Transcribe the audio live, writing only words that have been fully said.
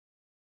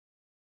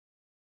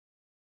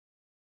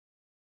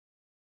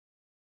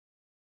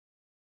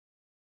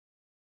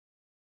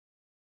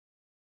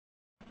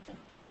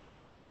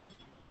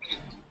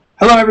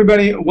Hello,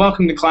 everybody.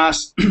 Welcome to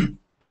class.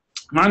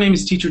 My name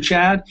is Teacher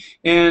Chad,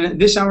 and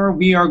this hour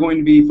we are going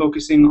to be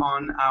focusing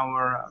on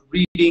our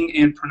reading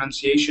and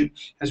pronunciation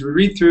as we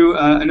read through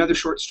another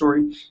short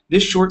story.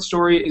 This short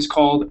story is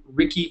called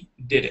Ricky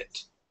Did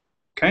It.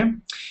 Okay?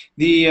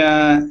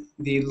 The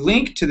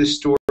link to the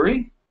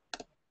story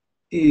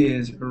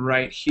is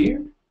right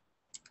here.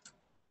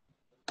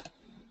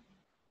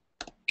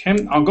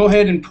 Okay, I'll go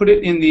ahead and put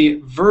it in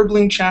the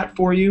Verbling chat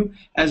for you,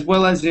 as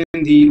well as in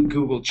the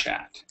Google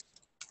chat.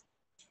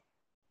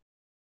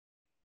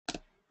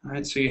 All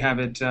right, so you have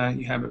it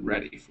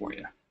ready for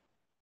you.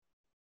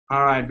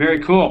 All right, very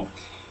cool,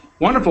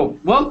 wonderful.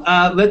 Well,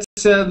 let's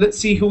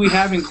see who we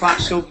have in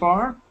class so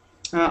far.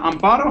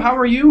 Amparo, how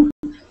are you?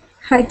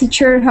 Hi,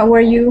 teacher. How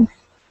are you?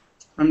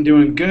 I'm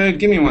doing good.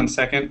 Give me 1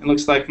 second. It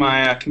looks like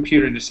my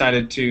computer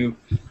decided to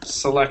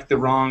select the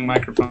wrong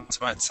microphone.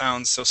 That's why it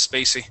sounds so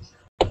spacey.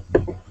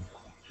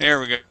 There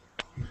we go.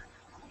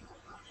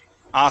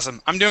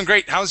 Awesome. I'm doing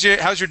great. How's your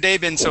day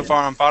been so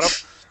far,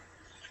 Amparo?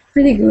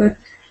 Pretty good.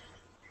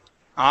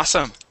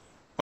 Awesome.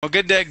 Well,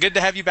 good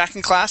to have you back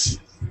in class.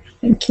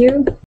 Thank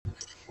you.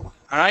 All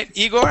right,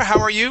 Igor, how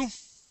are you?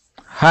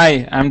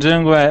 Hi, I'm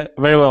doing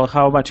very well.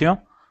 How about you?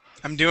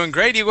 I'm doing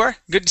great, Igor.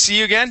 Good to see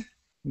you again.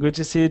 Good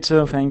to see you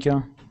too. Thank you.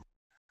 All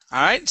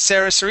right,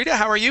 Sarah Sarita,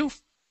 how are you?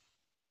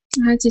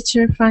 Hi,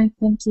 teacher. Fine,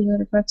 thank you.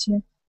 What about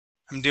you?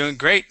 I'm doing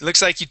great.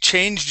 Looks like you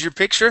changed your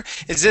picture.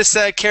 Is this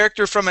a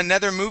character from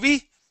another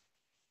movie?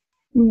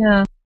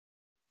 Yeah.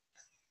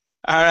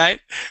 All right,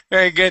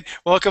 very good.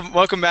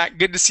 Welcome back.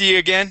 Good to see you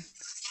again.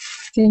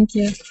 Thank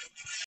you.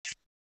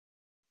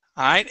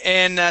 All right,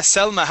 and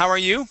Selma, how are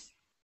you?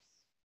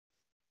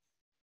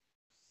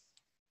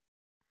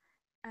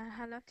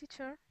 Hello,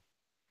 teacher.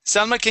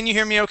 Selma, can you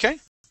hear me okay?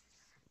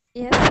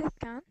 Yes, I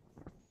can.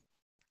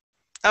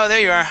 Oh, there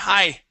you are.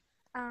 Hi.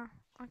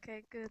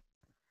 Okay, good.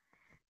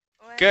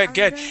 Well,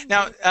 Good.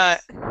 Now,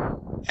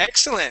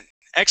 excellent.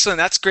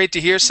 That's great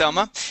to hear,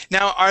 Selma.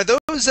 Now, are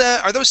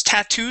those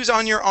tattoos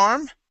on your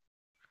arm?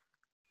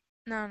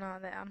 No,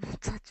 they are not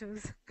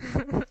tattoos.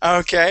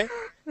 Okay.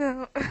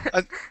 No,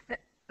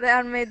 they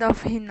are made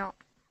of henna.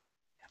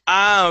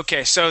 Ah,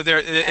 okay. So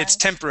it's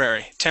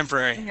temporary.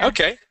 Yeah.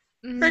 Okay.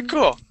 Very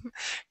cool.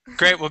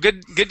 Great. Well,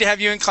 good to have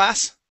you in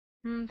class.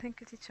 Thank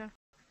you, teacher.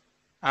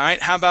 All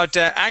right. How about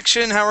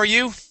Action? How are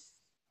you?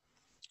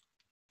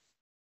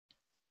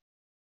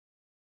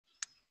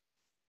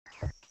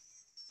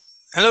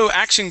 Hello,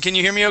 Action. Can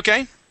you hear me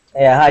okay?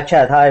 Yeah, hi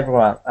Chad, hi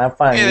everyone. I'm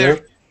fine. Hey You?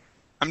 there.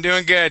 I'm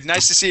doing good.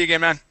 Nice to see you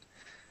again, man.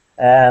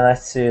 Nice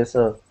to see you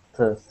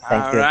too.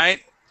 Thank All you. right.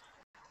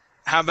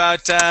 How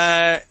about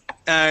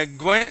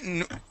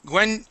Gwen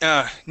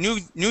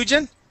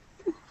Nugent?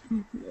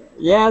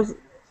 Yes,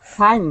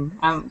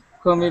 Thanh.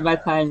 Call me by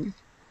Thanh.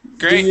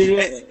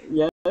 Great.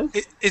 Yes.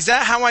 Is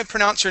that how I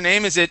pronounce your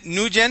name? Is it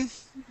Nguyen?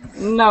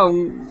 No,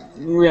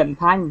 Nguyen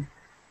Thanh.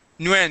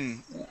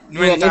 Nguyen.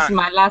 Nguyen is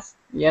my last.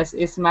 Yes,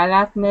 it's my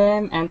last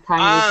name, and Thanh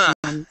is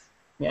my.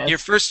 Yes.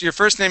 Your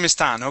first name is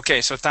Tan.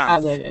 Okay, so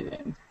Tan. Yeah.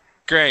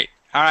 Great.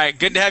 All right.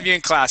 Good to have you in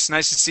class.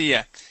 Nice to see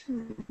you.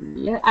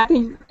 Yeah, I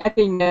think I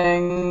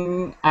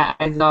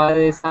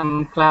saw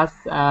some class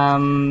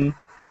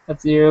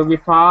with you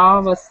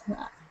before, but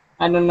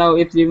I don't know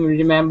if you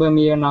remember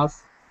me or not.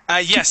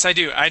 Yes, I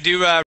do. I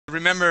do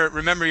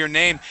remember your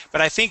name,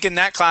 but I think in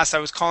that class I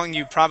was calling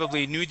you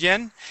probably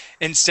Nguyen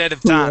instead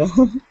of Tan. Yeah.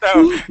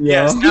 So Yeah.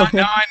 yes, now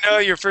I know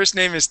your first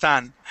name is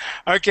Tan.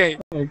 Okay.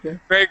 Okay.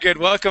 Very good.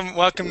 Welcome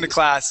to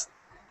class.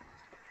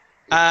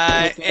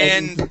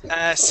 And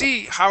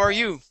C, how are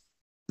you?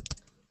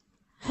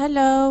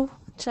 Hello,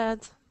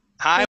 Chad.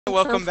 Hi, Thanks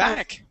welcome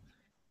back.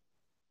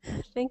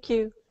 Thank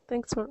you.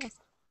 Thanks for us.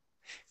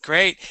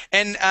 Great.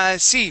 And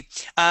C,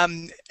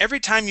 every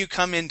time you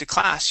come into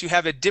class, you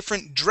have a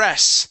different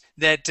dress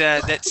that's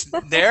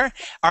there.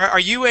 Are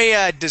you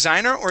a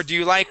designer, or do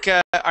you like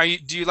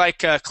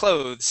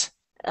clothes?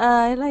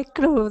 I like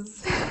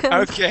clothes.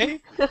 Okay.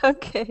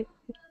 Okay.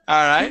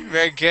 All right.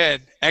 Very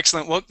good.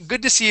 Excellent. Well,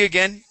 good to see you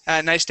again.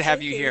 Nice to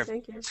have you here.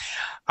 Thank you.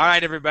 All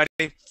right, everybody.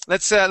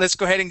 Let's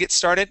go ahead and get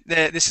started.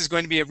 This is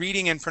going to be a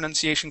reading and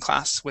pronunciation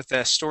class with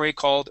a story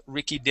called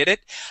Ricky Did It.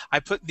 I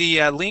put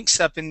the links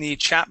up in the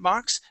chat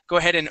box. Go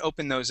ahead and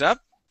open those up.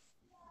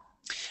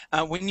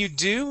 When you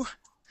do,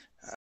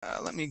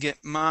 let me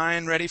get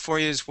mine ready for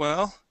you as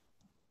well.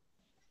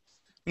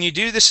 When you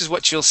do, this is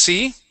what you'll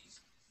see.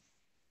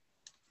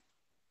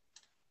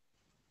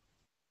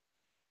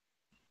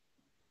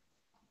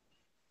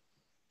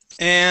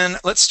 And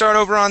let's start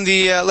over on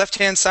the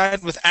left-hand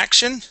side with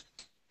Action.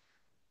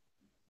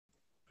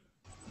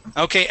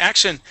 Okay,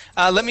 Action.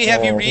 Let me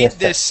have you read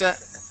Yes,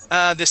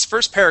 this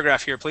first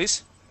paragraph here,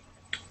 please.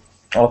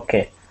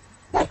 Okay.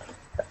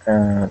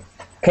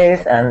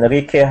 Kate and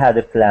Ricky had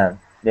a plan.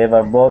 They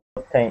were both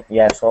 10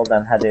 years old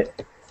and had a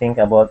think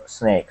about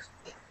snakes.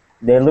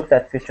 They looked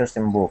at pictures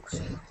in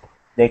books.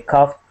 They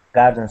caught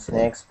garden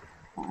snakes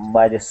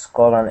by the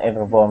score on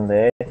every warm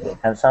day,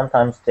 and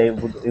sometimes they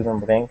would even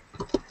bring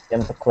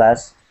them to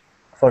class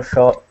for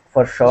show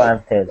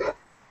and tell.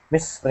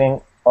 Miss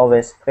Spring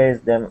always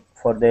praised them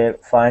for their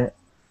fine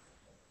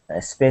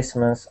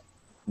specimens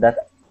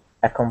that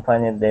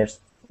accompanied their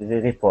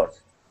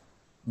reports.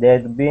 They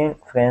had been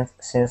friends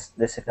since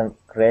the second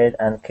grade,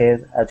 and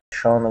Keith had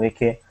shown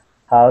Ricky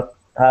how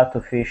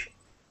to fish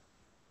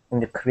in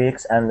the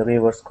creeks and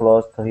rivers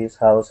close to his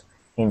house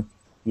in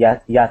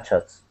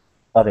Yachats,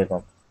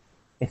 Oregon.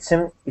 It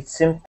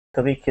seemed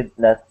to Ricky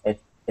that a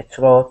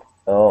trout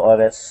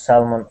or a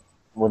salmon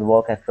would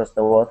walk across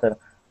the water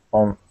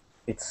on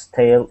its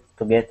tail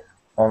to get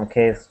on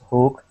Keith's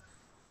hook,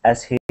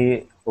 as he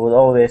would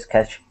always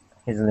catch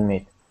his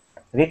limit.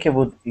 Ricky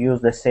would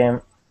use the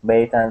same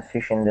bait and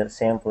fish in the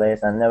same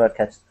place and never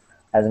catch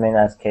as many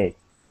as Keith.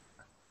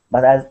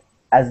 But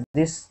as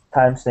these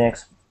time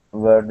snakes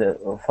were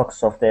the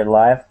focus of their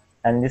life,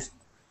 and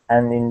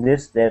in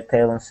this their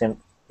talents seemed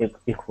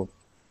equal.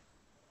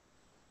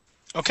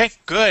 Okay,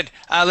 good.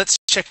 Let's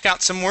check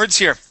out some words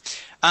here.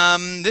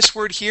 This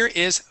word here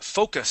is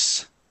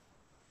focus.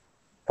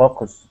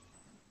 Focus.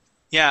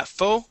 Yeah,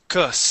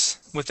 focus.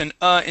 With an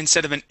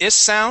instead of an is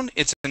sound,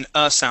 it's an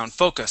sound.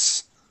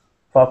 Focus.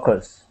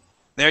 Focus.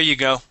 There you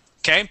go.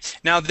 Okay.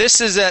 Now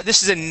this is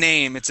a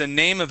name. It's a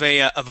name of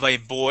a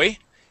boy.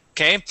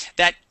 Okay.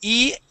 That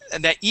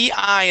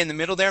EI in the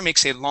middle there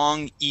makes a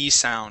long E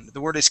sound.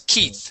 The word is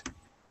Keith.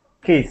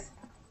 Keith.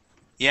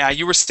 Yeah,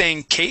 you were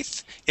saying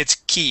Keith. It's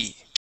Keith.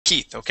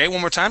 Okay.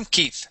 One more time.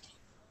 Keith.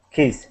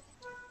 Keith.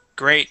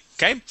 Great.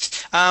 Okay.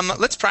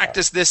 Let's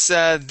practice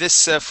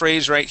this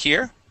phrase right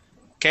here.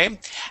 Okay.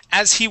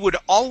 As he would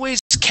always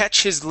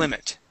catch his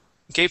limit.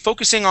 Okay.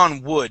 Focusing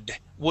on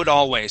would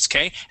always.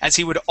 Okay. As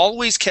he would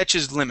always catch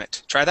his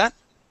limit. Try that.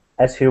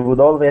 As he would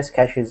always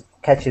catch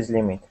his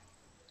limit.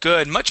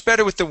 Good. Much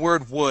better with the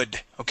word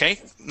would. Okay.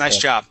 Nice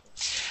job.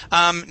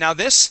 Now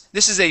this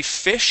is a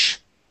fish.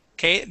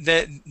 Okay.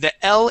 The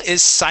L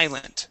is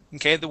silent.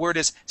 Okay. The word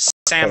is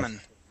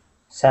salmon.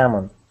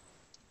 Salmon.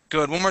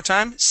 Good. One more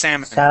time.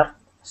 Salmon.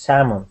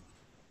 Salmon.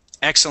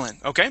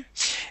 Excellent. Okay.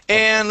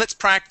 And let's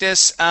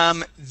practice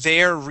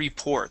their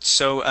reports.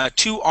 So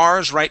two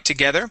R's right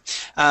together.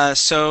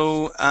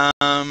 So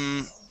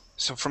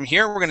from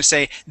here we're going to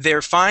say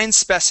their fine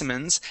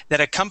specimens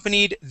that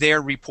accompanied their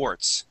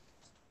reports.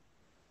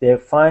 Their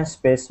fine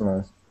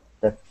specimens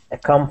that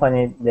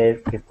accompanied their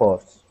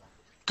reports.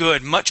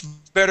 Good. Much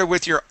better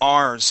with your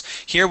R's.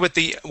 Here with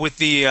the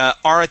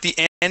R at the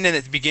end and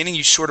at the beginning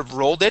you sort of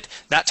rolled it.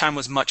 That time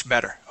was much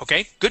better.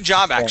 Okay. Good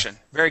job, Action.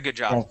 Very good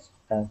job.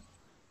 Thanks.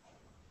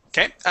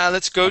 Okay,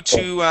 let's go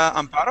to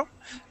Amparo.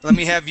 Let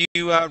me have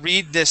you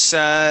read these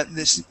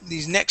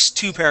next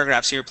two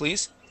paragraphs here,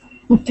 please.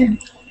 Okay.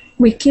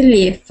 Ricky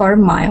lived 4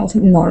 miles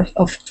north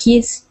of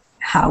Keith's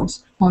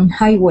house on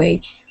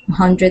Highway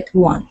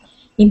 101,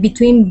 in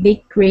between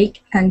Big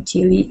Creek and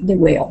Tilly the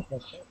Whale,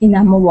 in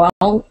a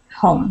mobile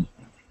home.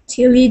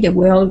 Tilly the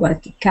Whale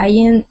was the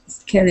decaying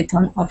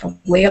skeleton of a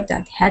whale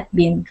that had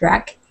been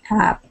dragged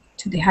up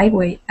to the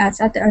highway as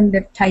an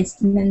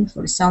advertisement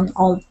for some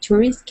old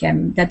tourist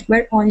camp that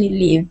were only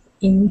lived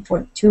in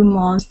for 2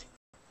 months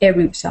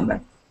every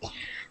summer.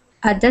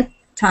 At that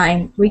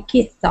time,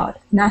 Ricky thought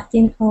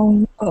nothing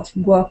of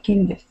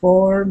walking the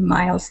 4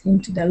 miles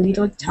into the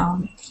little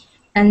town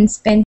and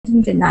spending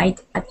the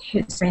night at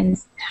his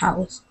friend's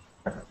house.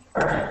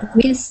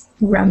 His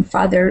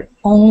grandfather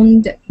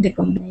owned the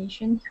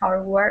combination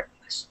hardware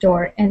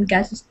store and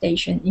gas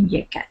station in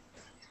Yekat,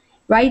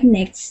 right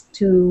next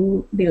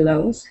to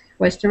Billow's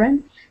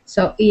restaurant,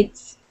 so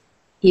if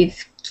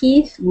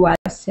Keith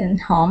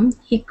wasn't home,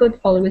 he could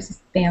always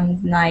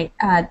spend the night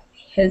at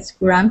his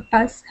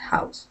grandpa's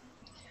house.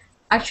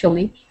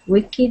 Actually,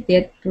 Ricky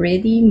did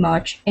pretty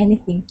much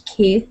anything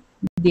Keith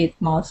did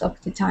most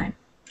of the time.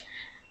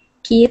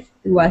 Keith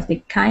was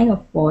the kind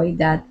of boy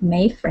that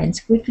made friends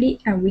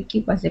quickly, and Ricky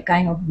was the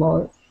kind of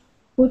boy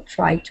who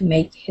tried to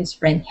make his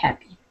friend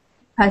happy.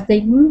 As they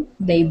grew,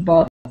 they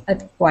both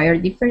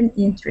acquired different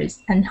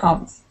interests and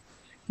hobbies,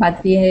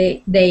 but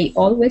they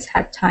always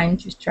had time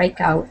to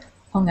strike out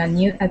on a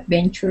new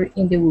adventure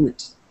in the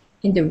woods,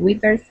 in the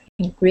rivers,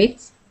 in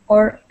creeks,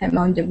 or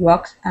among the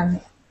rocks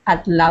and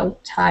at low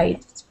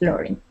tide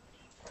exploring.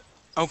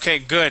 Okay,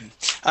 good.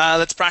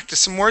 Let's practice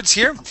some words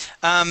here.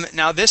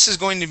 Now this is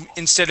going to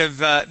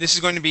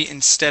be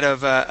instead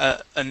of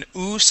an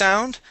oo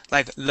sound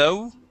like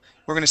low,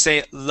 we're going to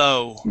say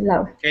low.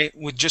 Low. Okay,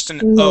 with just an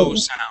Low. O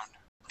sound.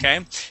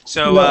 Okay,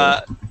 so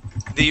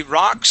the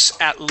rocks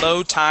at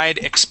low tide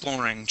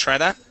exploring. Try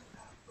that.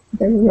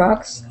 The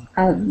rocks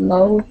at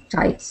low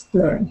tide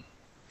exploring.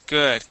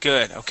 Good.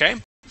 Okay.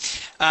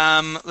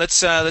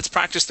 Let's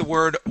practice the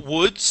word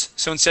woods.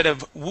 So instead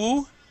of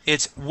woo,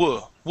 it's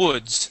woo.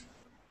 Woods.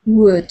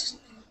 Woods.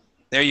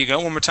 There you go.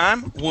 One more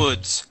time.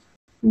 Woods.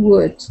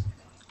 Woods.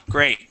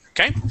 Great.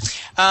 Okay.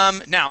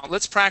 Now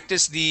let's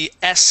practice the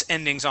S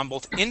endings on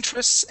both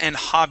interests and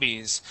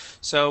hobbies.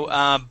 So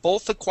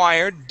both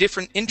acquired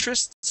different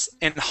interests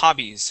and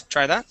hobbies.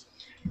 Try that.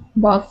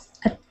 Both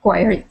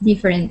acquired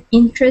different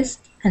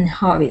interests and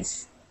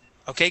hobbies.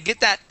 Okay. Get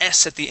that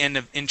S at the end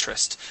of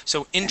interest.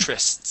 So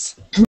interests.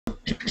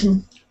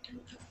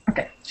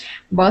 Okay.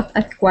 Both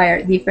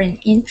acquired different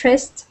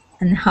interests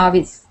and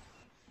hobbies.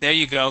 There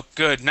you go.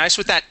 Good. Nice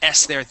with that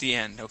S there at the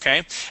end,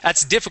 okay?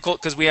 That's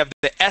difficult because we have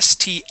the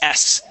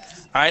STS.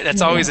 All right,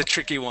 that's always a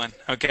tricky one,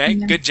 okay?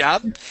 Good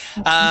job.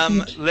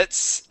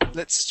 Let's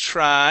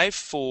try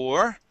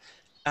for,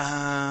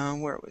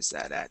 where was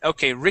that at?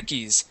 Okay,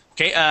 Ricky's.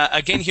 Okay,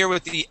 again here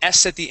with the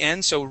S at the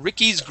end, so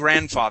Ricky's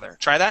grandfather.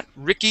 Try that.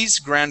 Ricky's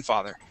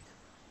grandfather.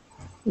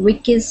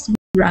 Ricky's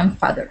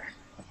grandfather.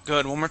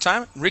 Good. One more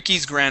time.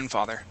 Ricky's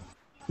grandfather.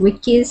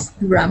 Ricky's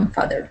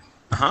grandfather.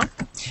 Uh-huh.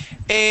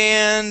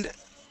 And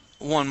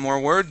one more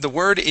word. The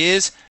word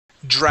is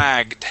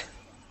dragged.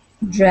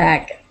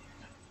 Drag.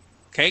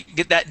 Okay,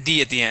 get that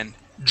D at the end.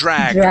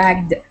 Dragged.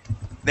 Dragged.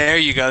 There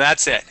you go.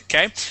 That's it.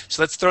 Okay,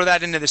 so let's throw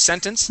that into the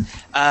sentence.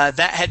 That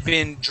had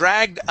been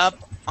dragged up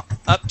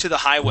to the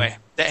highway.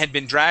 That had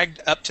been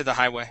dragged up to the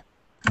highway.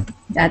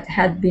 That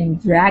had been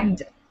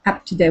dragged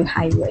up to the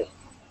highway.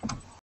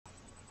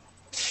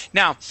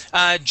 Now,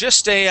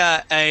 just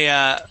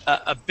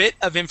a bit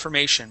of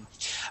information.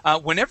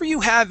 Whenever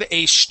you have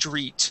a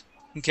street,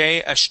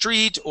 okay, a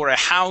street or a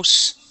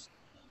house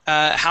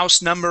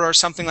number or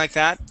something like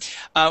that,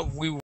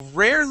 we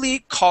rarely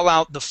call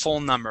out the full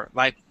number.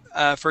 Like,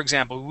 for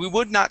example, we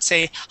would not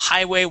say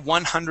Highway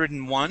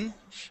 101.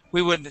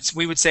 We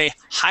would say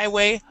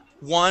Highway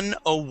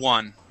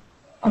 101.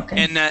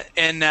 Okay.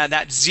 And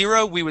that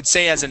 0 we would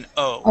say as an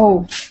O.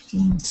 Oh.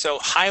 So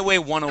Highway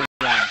 101.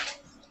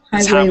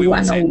 Highway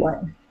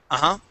 101.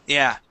 Uh-huh.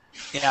 Yeah.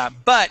 Yeah.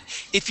 But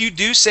if you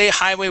do say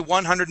Highway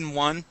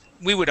 101,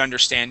 we would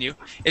understand you.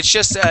 It's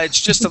just a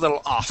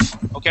little off.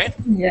 Okay?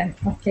 Yeah.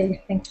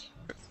 Okay. Thank you.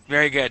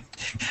 Very good.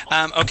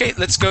 Okay,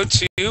 let's go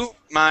to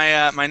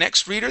my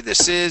next reader.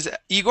 This is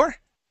Igor.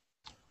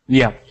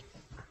 Yeah.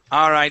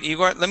 All right,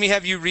 Igor. Let me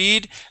have you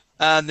read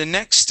the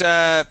next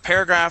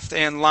paragraph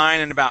and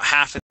line and about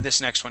half of this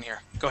next one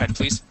here. Go ahead,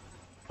 please.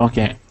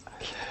 Okay.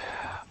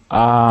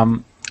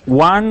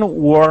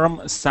 One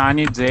warm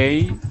sunny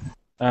day,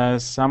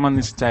 someone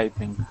is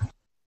typing.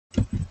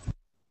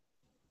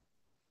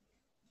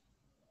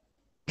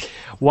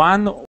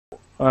 One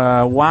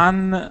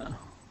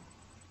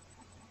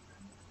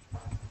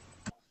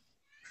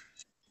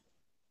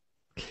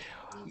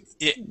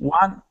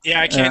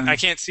Yeah, I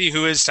can't see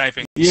who is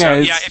typing. Yeah, so,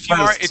 yeah. If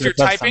you're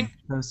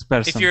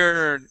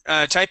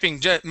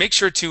typing, make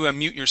sure to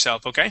mute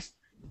yourself. Okay.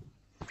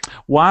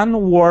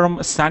 One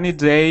warm sunny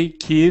day,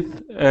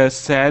 Keith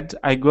said,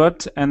 "I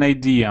got an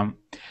idea.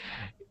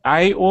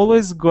 I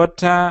always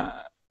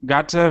gotta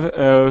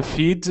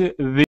feed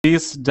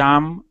these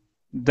dumb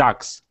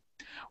ducks.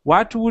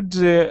 What would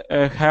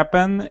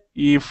happen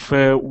if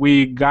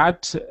we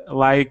got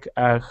like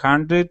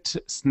 100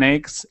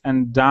 snakes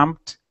and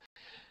dumped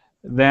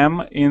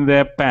them in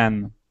the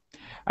pen?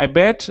 I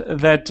bet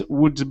that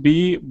would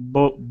be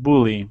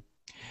bully.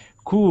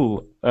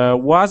 Cool.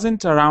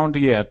 Wasn't around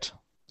yet.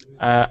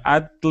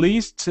 At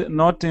least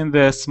not in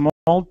the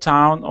small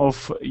town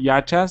of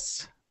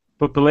Yatas,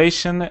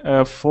 population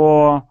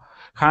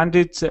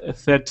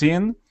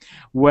 413,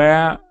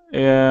 where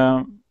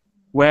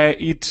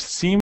it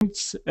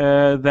seems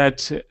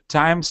that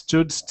time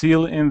stood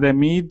still in the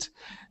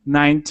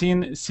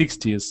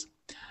mid-1960s.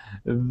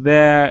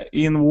 The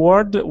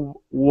inward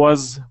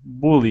was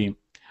bully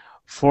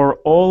for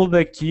all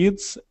the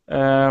kids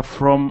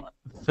from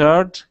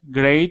 3rd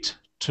grade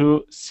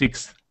to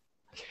 6th.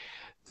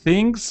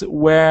 Things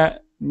were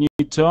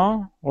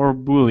neato or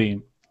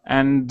bully,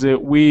 and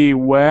we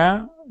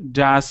were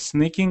just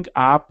sneaking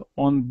up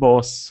on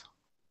boss.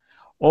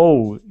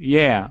 Oh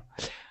yeah,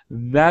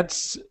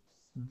 that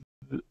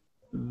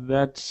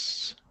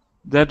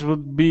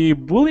would be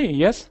bully,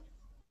 yes?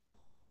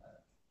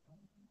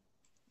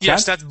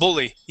 Yes, that's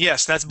bully.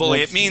 Yes, that's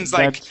bully. It means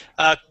like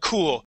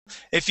cool.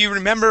 If you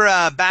remember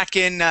back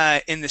in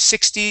the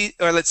 60s,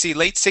 or let's see,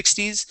 late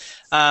 60s,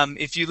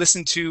 if you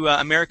listen to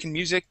American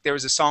music, there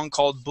was a song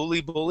called Bully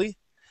Bully.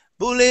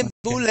 Bully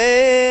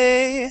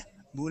Bully.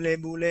 Bully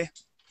Bully.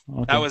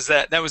 Okay.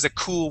 That was a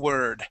cool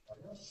word.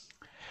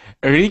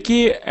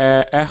 Ricky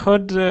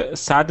echoed,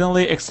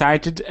 suddenly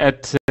excited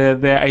at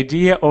the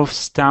idea of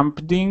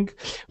stampeding,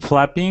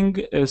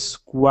 flapping,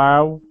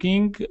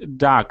 squawking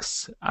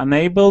ducks,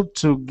 unable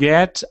to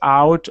get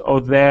out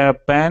of their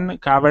pen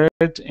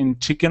covered in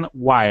chicken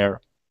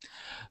wire.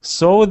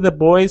 So the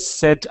boys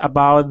set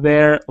about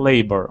their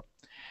labor.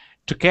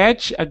 To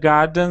catch a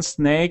garden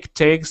snake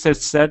takes a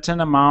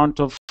certain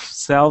amount of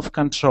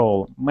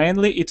self-control.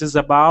 Mainly it is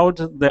about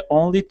the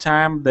only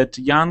time that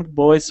young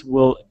boys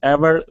will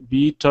ever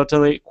be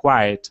totally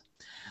quiet.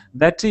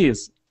 That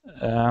is,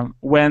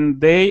 when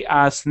they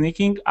are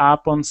sneaking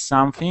up on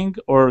something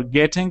or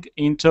getting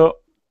into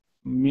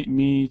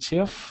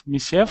mischief,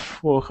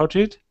 or how to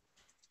read?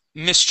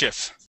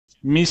 Mischief.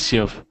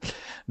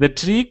 The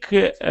trick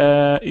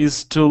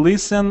is to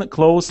listen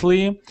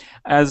closely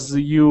as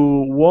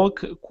you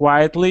walk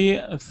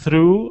quietly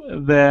through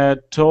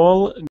the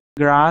tall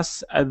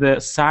grass at the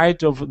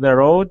side of the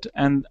road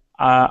and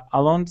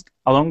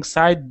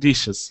alongside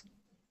dishes.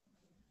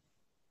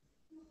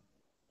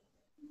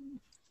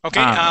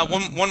 Okay,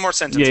 one more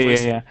sentence, Yeah,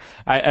 please. yeah,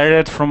 yeah. I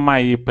read from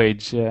my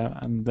page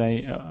and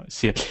I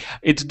see.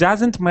 It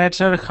doesn't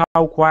matter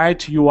how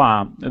quiet you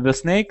are. The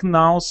snake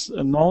knows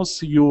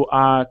you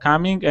are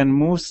coming and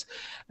moves,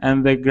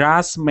 and the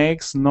grass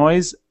makes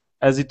noise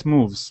as it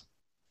moves.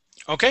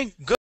 Okay,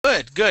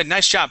 good,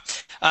 nice job.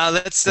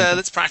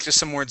 Let's practice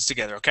some words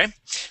together. Okay,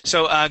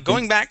 so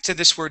going back to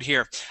this word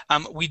here,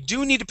 we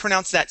do need to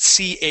pronounce that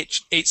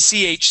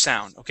ch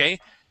sound. Okay,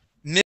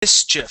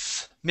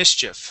 mischief.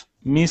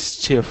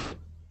 Mischief.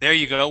 There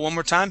you go. One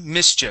more time.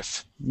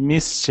 Mischief.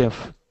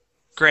 Mischief.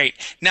 Great.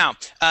 Now,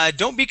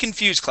 don't be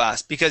confused,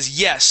 class,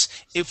 because yes,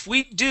 if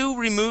we do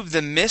remove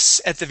the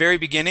miss at the very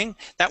beginning,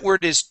 that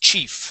word is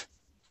chief.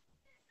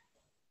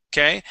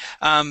 Okay,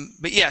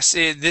 but yes,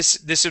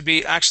 this would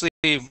be actually.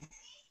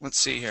 Let's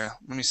see here.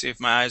 Let me see if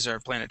my eyes are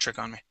playing a trick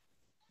on me.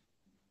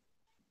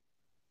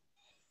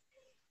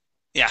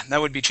 Yeah, that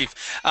would be chief.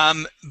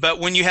 But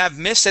when you have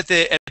miss at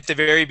the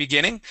very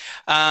beginning,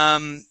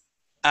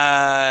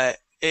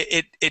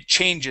 it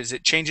changes.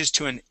 It changes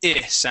to an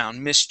I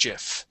sound,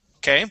 mischief.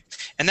 Okay,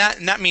 and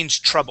that means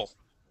trouble,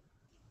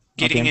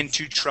 getting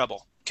into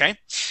trouble. Okay.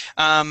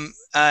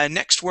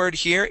 Next word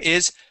here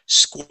is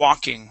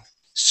squawking.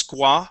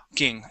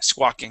 Squawking.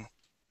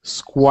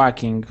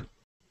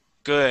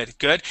 Good.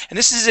 And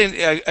this is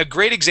a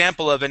great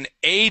example of an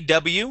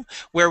AW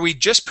where we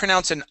just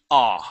pronounce an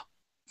ah.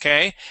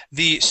 Okay.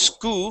 The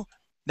sku,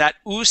 that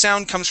oo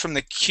sound comes from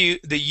the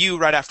U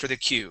right after the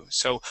Q.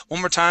 So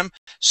one more time,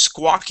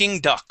 squawking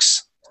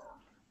ducks.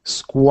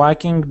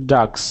 Squawking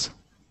ducks.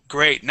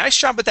 Great. Nice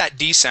job with that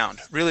D sound.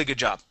 Really good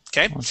job.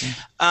 Okay.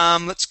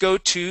 Let's go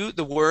to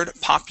the word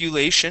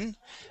population.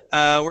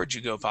 Where'd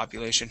you go,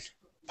 population?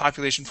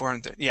 Population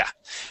 430. Yeah.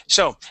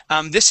 So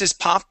this is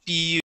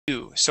pop-u.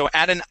 So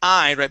add an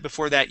I right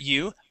before that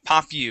U.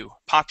 Pop-u.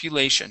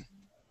 Population.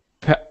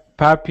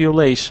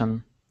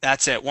 Population.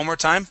 That's it. One more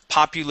time.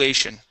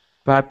 Population.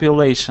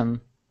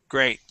 Population.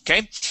 Great.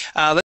 Okay.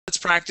 Let's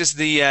practice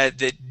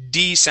the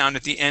D sound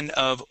at the end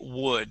of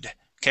would.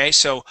 Okay.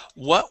 So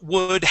what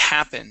would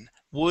happen?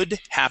 Would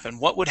happen.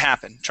 What would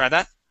happen? Try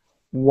that.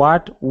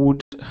 What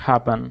would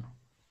happen?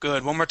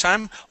 Good. One more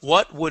time.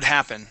 What would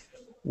happen?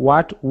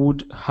 What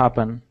would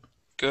happen?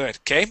 Good.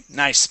 Okay.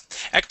 Nice.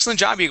 Excellent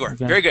job, Igor.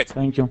 Okay. Very good.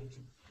 Thank you.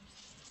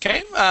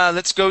 Okay.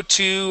 Let's go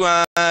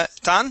to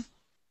Tan.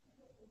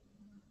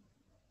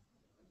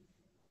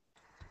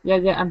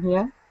 Yeah, I'm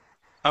here.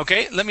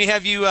 Okay. Let me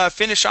have you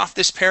finish off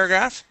this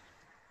paragraph.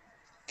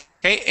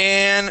 Okay.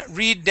 And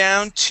read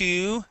down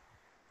to,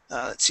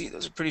 let's see,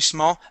 those are pretty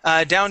small.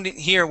 Down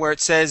here where it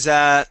says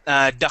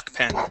duck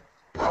pen.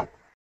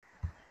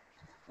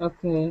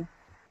 Okay.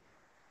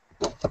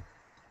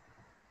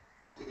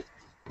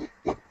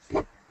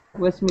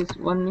 Wait, miss,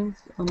 1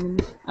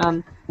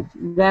 minute.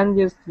 Then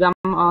you jump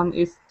on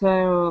its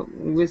tail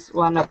with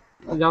one of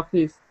your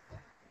fists.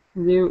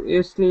 You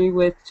usually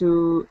wait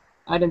to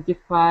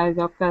identify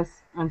the cat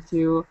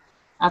until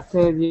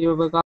after you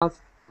forgot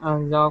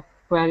your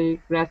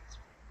query grasp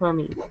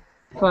firmly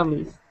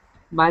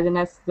by the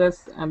nest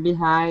just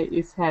behind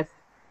its head.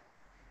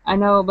 I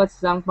know, but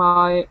some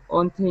boy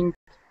won't think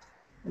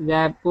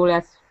the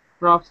bullets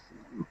drops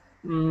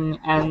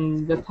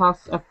and the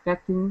thoughts of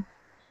getting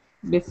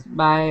bit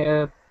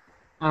by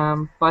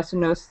a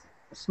poisonous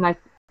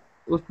snake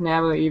would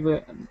never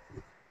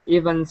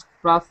even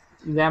cross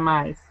their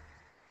minds.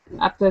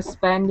 After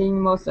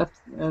spending most of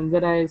the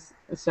days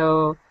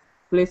so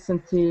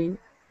pleasantly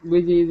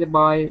busy, the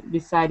boy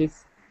decided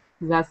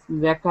that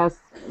their cat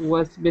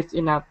was big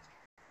enough.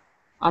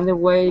 On the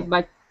way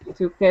back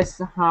to Kate's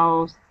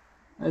house,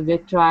 they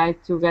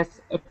tried to get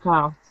a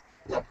car.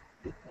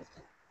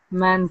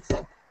 Man,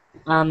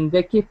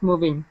 they keep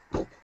moving.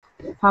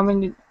 How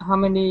many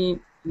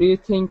do you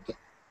think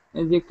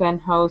you can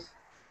hold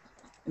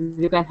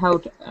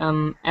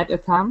at a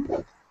time?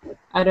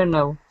 I don't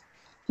know,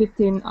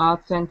 15 or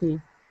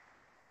 20.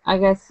 I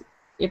guess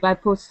if I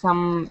put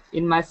some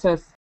in my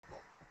search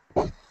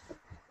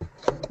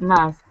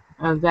now,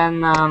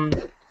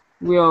 then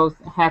we'll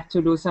have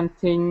to do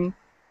something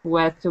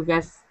where to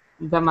get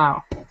them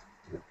out.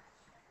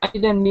 I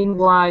didn't mean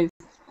why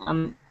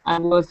I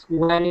was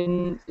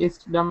wearing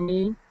its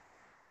dummy.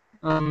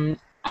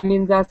 I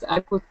mean that I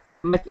could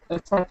make a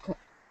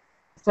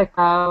check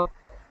out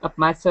of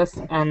my search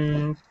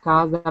and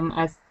call them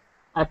as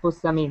I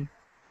put them in.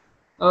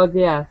 Oh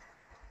dear,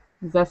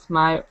 that's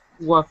my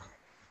work.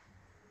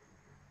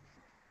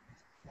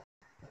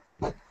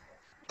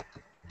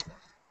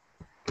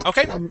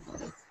 Okay.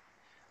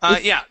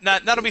 Yeah,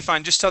 that'll be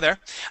fine. Just till there.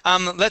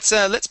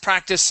 Let's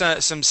practice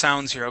some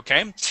sounds here.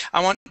 Okay.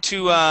 I want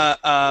to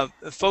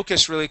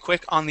focus really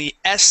quick on the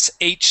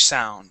SH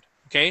sound.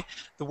 Okay.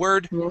 The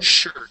word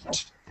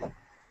shirt.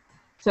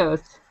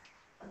 Shirt.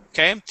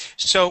 Okay.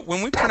 So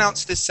when we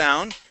pronounce this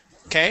sound,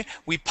 okay,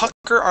 we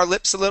pucker our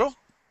lips a little.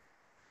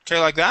 Okay,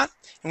 like that,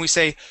 and we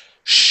say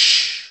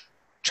shh.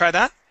 Try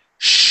that.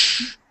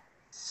 Shh.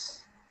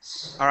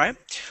 All right.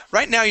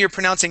 Right now you're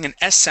pronouncing an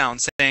S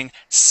sound, saying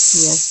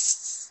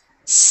s.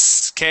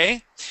 Yes.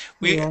 Okay.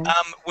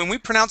 When we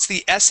pronounce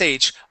the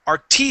sh, our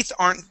teeth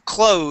aren't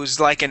closed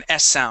like an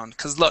s sound.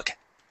 Because look,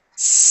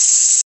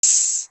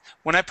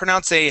 when I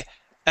pronounce the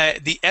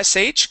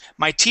sh,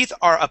 my teeth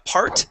are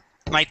apart.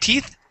 My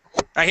teeth,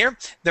 right here,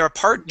 they're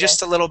apart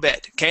just a little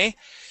bit. Okay.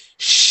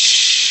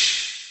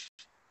 Shh.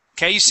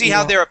 Okay. You see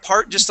how they're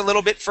apart just a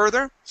little bit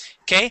further.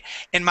 Okay.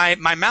 And my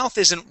mouth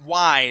isn't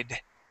wide.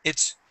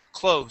 It's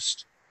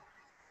closed.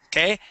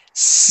 Okay.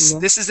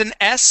 This is an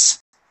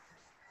s.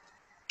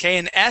 Okay,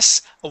 an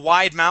S, a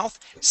wide mouth.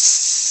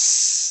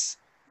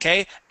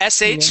 Okay,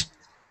 SH,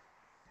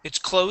 it's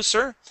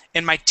closer,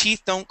 and my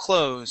teeth don't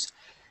close.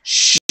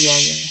 Shh.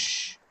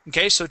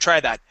 Okay, so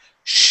try that.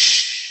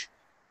 Shh.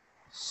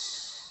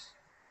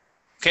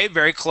 Okay,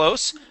 very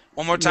close.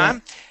 One more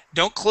time.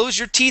 Don't close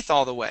your teeth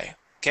all the way.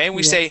 Okay,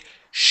 we say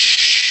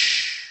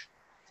shh.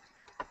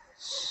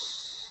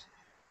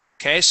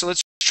 Okay, so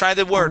let's try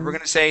the word. We're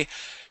going to say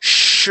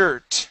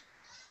shirt.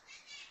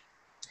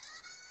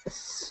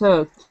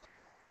 Shirt.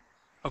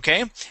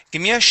 Okay,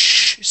 give me a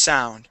sh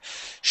sound.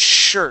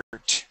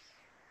 Shirt.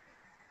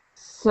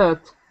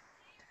 Shirt.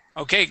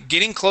 Okay,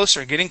 getting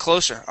closer,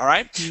 all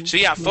right? So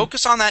yeah,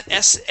 focus on that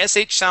sh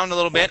sound a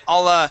little bit.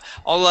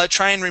 I'll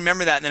try and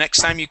remember that the next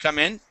time you come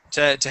in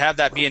to have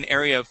that be an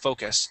area of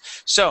focus.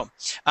 So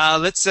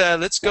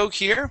let's go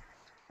here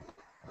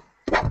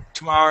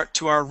to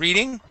our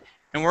reading,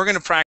 and we're going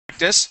to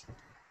practice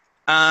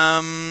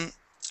count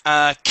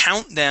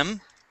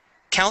them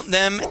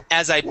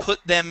as I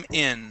put them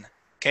in.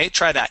 Okay,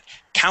 try that.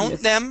 Count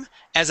them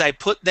as I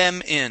put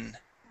them in.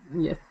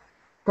 Yes.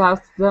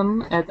 Count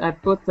them as I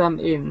put them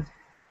in.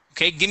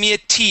 Okay, give me a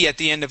T at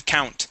the end of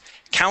count.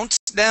 Count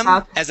them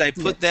as I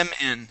put them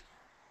in.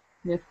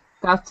 Yes.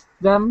 Count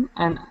them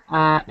and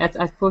as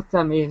I put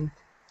them in.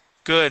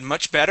 Good,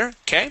 much better.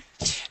 Okay.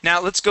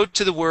 Now let's go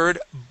to the word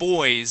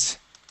boys.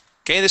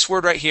 Okay, this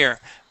word right here.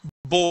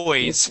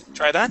 Boys.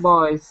 Try that.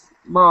 Boys.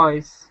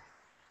 Boys.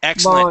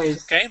 Excellent.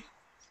 Boys. Okay.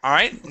 All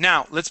right,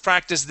 now let's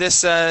practice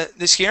this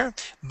this here.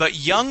 But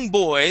young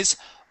boys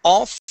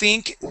all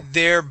think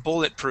they're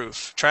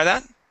bulletproof. Try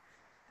that.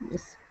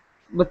 Yes.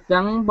 But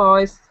young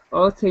boys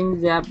all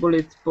think they're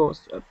bulletproof.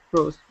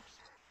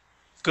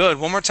 Good.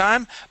 One more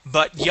time.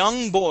 But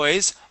young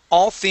boys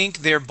all think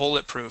they're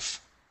bulletproof.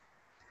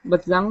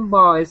 But young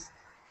boys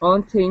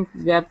all think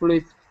they're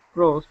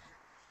bulletproof.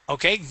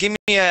 Okay. Give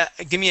me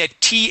a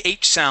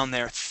th sound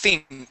there.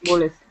 Think.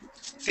 Bullet.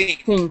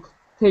 Think.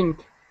 Think.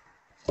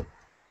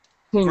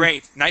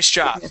 Great. Nice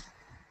job.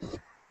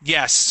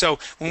 Yes. So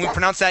when we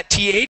pronounce that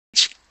th,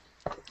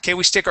 okay,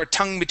 we stick our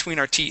tongue between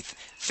our teeth.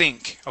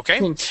 Think.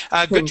 Okay.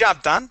 Good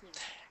job, Don.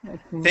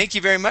 Thank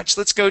you very much.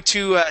 Let's go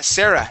to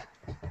Sarah.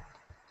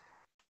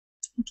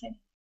 Okay.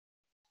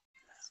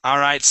 All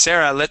right,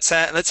 Sarah. Let's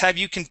have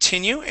you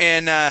continue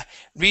and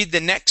read the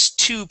next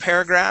two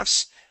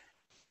paragraphs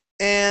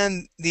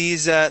and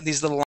these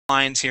little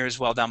lines here as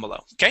well down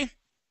below. Okay.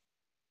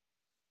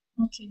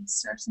 Okay.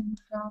 Starting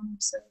from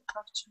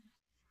after.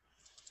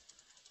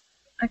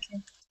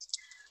 Okay.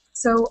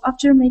 So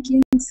after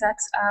making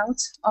sacks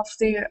out of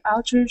their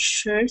outer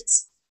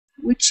shirts,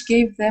 which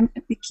gave them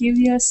a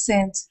peculiar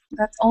scent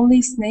that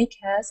only Snake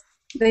has,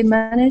 they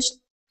managed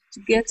to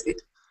get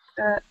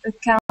a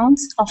count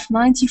of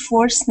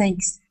 94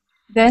 snakes.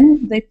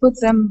 Then they put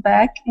them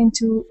back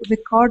into the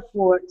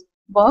cardboard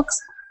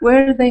box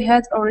where they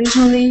had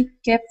originally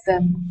kept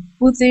them,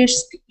 put their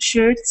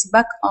shirts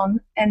back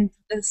on, and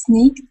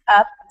sneaked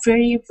up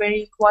very,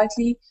 very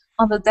quietly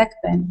on the deck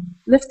pen.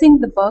 Lifting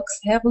the box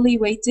heavily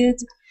weighted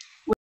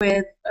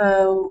with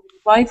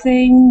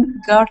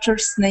writhing garter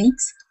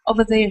snakes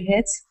over their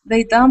heads,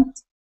 they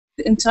dumped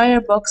the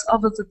entire box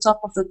over the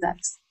top of the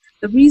decks.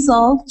 The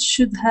result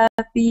should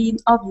have been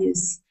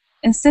obvious.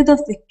 Instead of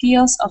the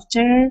chaos of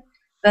terror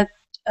that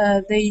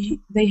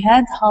they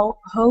had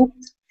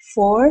hoped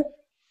for,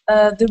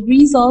 the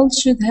result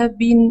should have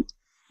been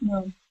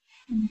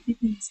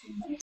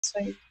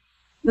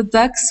the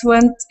ducks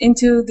went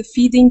into the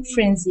feeding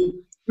frenzy.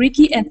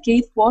 Ricky and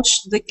Kate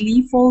watched the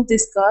gleeful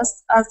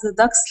disgust as the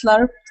ducks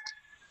slurped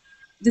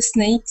the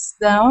snakes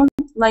down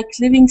like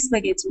living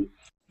spaghetti.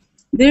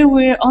 There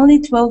were only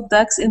 12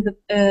 ducks in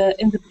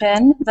the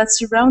pen that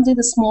surrounded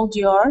a small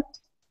yard,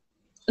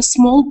 a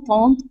small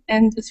pond,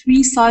 and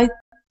 3 side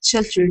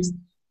shelters.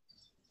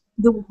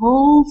 The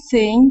whole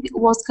thing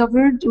was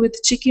covered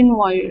with chicken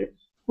wire.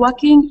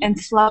 Quacking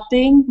and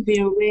flapping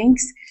their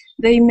wings,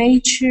 they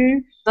made sure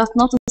that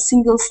not a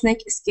single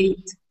snake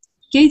escaped.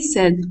 Kate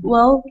said,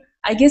 "Well,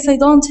 I guess I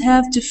don't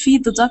have to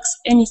feed the ducks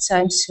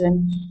anytime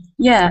soon."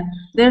 "Yeah,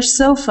 they're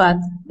so fat,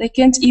 they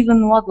can't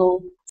even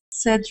waddle,"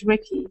 said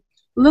Ricky.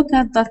 "Look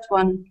at that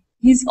one.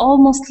 He's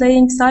almost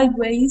laying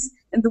sideways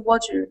in the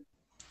water."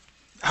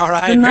 All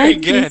right, very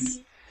good.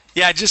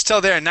 Yeah, just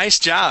tell there. Nice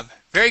job.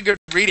 Very good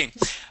reading.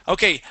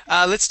 Okay,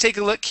 let's take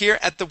a look here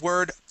at the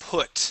word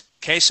put.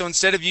 Okay, so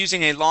instead of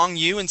using a long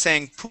U and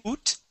saying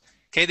put,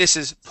 okay, this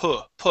is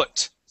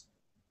put.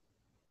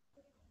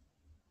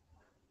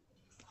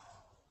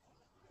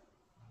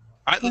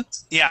 All right,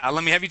 yeah,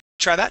 let me have you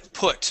try that.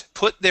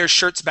 Put their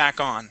shirts back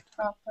on.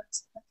 Oh,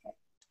 put. Okay.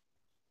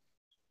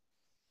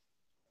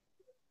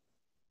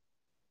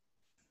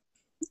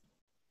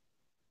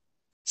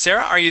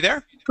 Sarah, are you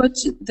there? Put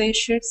their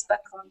shirts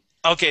back on.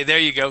 Okay, there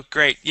you go.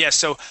 Great. Yes.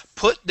 So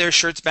put their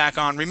shirts back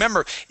on.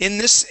 Remember, in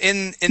this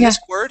Yeah. this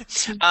word,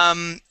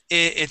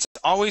 it's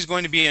always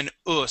going to be an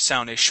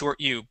sound, a short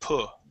u.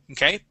 Pu.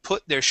 Okay.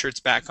 Put their shirts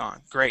back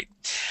on. Great.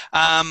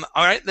 All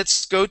right.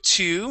 Let's go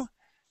to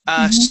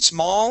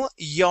small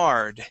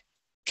yard.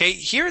 Okay.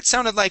 Here it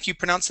sounded like you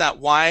pronounced that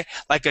y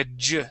like a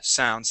j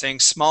sound, saying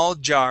small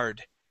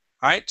yard.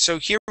 All right. So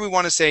here we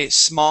want to say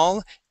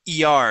small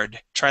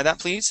yard. Try that,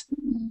 please.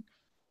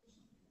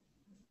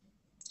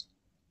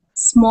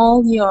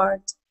 Small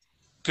yard.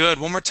 Good.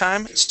 One more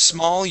time.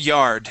 Small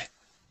yard.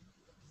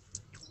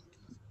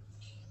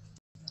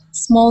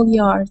 Small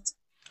yard.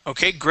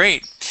 Okay,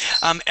 great.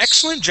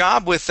 Excellent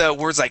job with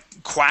words like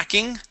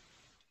quacking.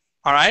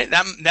 All right,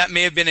 that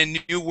may have been a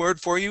new word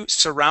for you.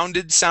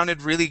 Surrounded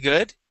sounded really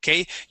good.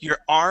 Okay, your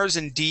R's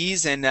and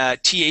D's and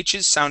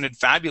TH's sounded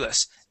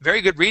fabulous.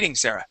 Very good reading,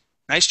 Sarah.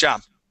 Nice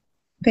job.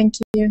 Thank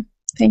you.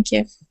 Thank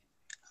you.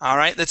 All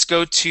right, let's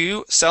go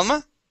to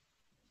Selma.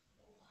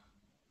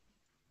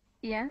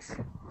 Yes.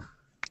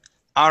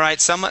 All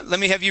right, Selma, let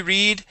me have you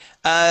read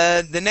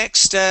the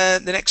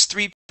next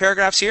 3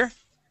 paragraphs here.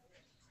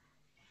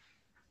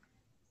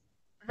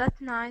 That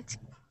night,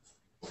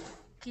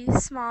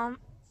 Keith's mom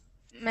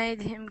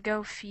made him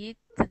go feed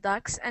the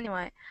ducks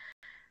anyway.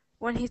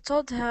 When he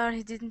told her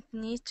he didn't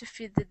need to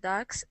feed the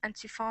ducks, and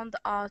she found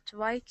out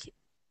why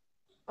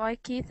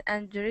Keith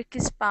and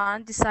Ricky's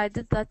parents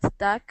decided that the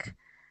duck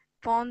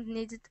pond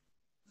needed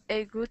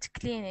a good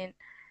cleaning.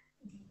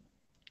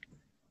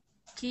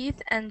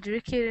 Keith and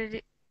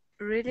Ricky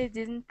really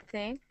didn't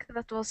think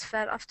that was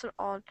fair after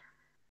all.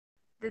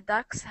 The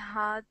ducks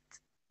had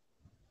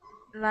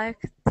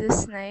liked the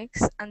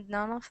snakes, and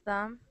none of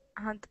them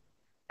had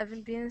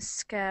even been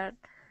scared,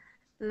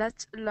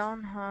 let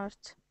alone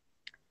hurt.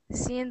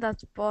 Seeing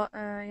that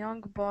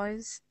young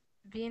boys,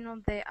 being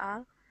what they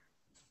are,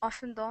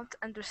 often don't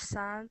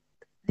understand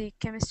the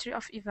chemistry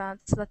of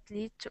events that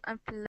lead to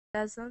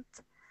unpleasant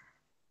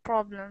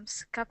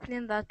problems,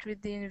 coupling that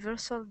with the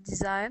universal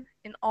desire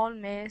in all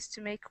males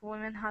to make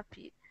women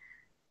happy,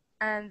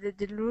 and the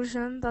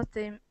delusion that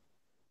they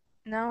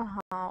know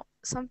how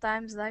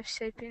sometimes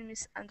life-shaping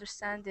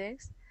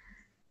misunderstandings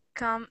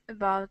come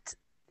about.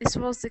 This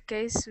was the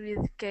case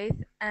with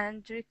Keith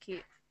and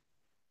Ricky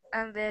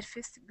and their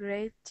 5th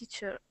grade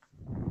teacher.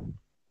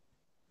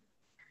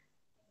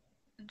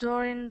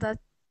 During that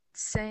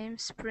same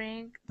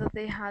spring that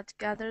they had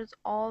gathered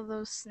all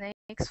those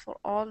snakes for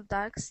all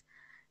ducks,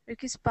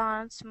 Ricky's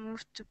parents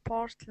moved to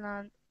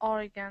Portland,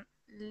 Oregon,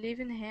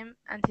 leaving him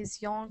and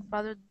his young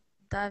brother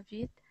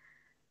David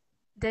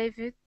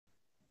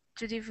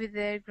to live with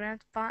their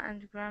grandpa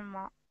and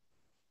grandma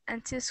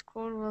until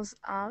school was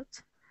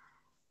out,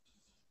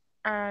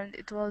 and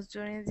it was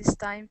during this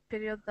time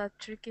period that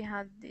Ricky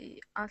had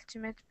the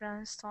ultimate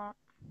brainstorm.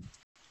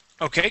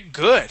 Okay,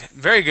 good.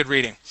 Very good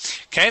reading.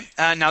 Okay,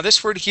 now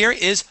this word here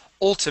is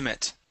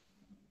ultimate.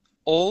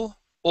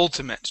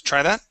 Ultimate.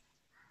 Try that.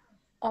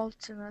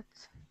 Ultimate.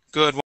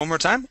 Good. One more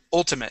time.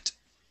 Ultimate.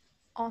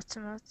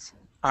 Ultimate.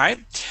 All right.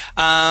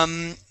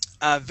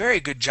 Very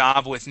good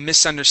job with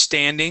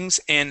misunderstandings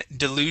and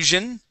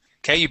delusion.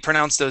 Okay, you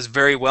pronounced those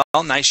very well.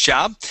 Nice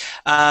job.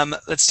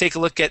 Let's take a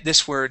look at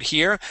this word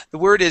here. The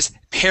word is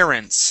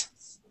parents.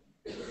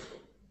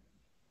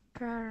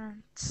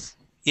 Parents.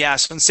 Yeah,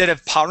 so instead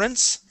of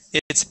parents,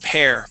 it's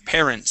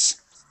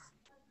parents.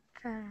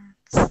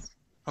 Parents.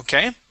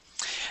 Okay.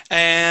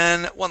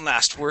 And one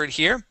last word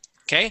here.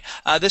 Okay,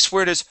 this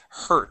word is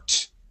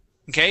hurt.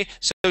 Okay,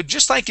 so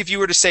just like if you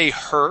were to say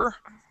her,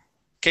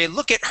 okay,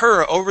 look at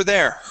her over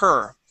there,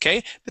 her.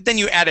 Okay, but then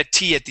you add a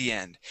T at the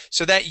end.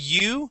 So that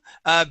U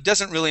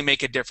doesn't really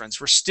make a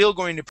difference. We're still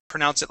going to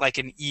pronounce it like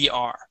an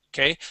ER.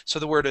 Okay, so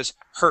the word is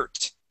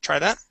hurt. Try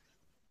that.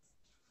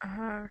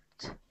 Hurt.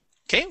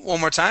 Okay,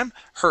 one more time.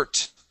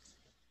 Hurt.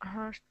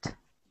 Hurt.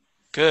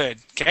 Good.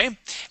 Okay,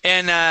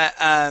 and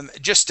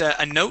just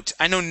a note.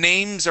 I know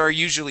names are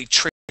usually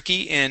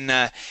tricky in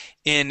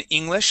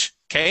English.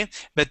 Okay,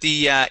 but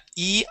the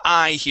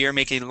EI here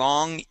make a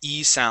long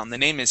E sound. The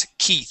name is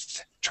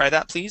Keith. Try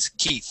that, please.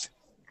 Keith.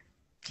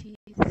 Keith.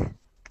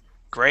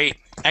 Great.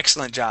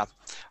 Excellent job.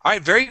 All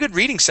right, very good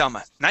reading,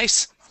 Selma.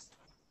 Nice.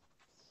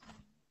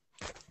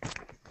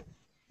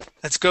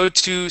 Let's go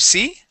to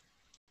C.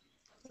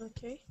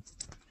 Okay.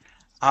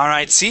 All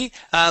right, C.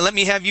 Let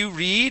me have you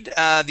read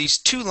these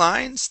 2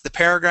 lines, the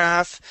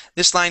paragraph,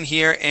 this line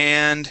here,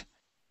 and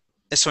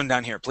this one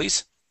down here,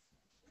 please.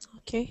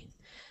 Okay.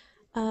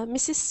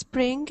 Mrs.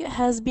 Spring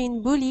has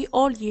been bullied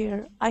all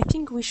year. I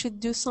think we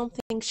should do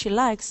something she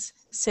likes,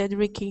 said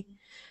Ricky.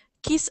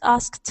 Keith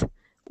asked,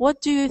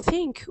 "What do you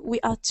think we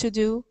ought to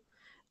do?"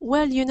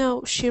 "Well, you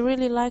know, she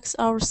really likes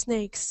our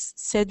snakes,"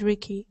 said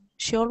Ricky.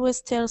 "She always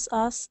tells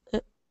us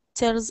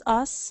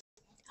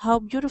how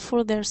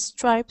beautiful their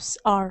stripes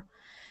are.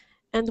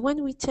 And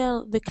when we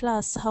tell the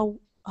class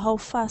how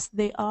fast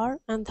they are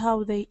and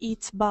how they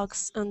eat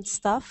bugs and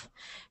stuff,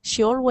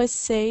 she always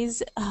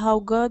says how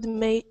God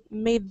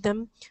made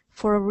them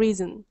for a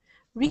reason."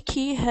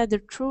 Ricky had a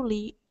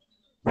truly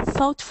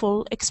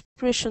thoughtful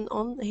expression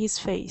on his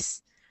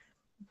face.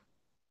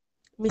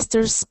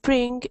 Mr.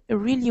 Spring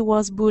really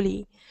was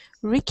bully.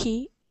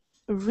 Ricky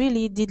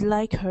really did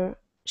like her.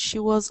 She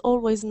was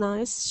always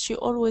nice. She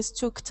always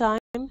took time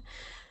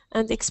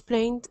and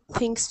explained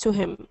things to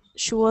him.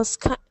 She was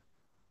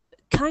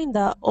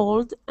kinda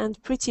old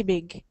and pretty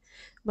big,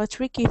 but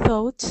Ricky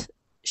thought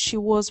she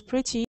was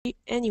pretty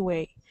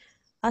anyway,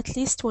 at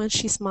least when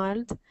she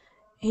smiled.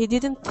 He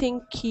didn't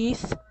think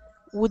Keith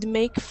would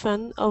make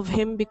fun of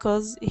him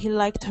because he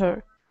liked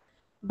her.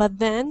 But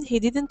then he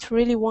didn't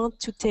really want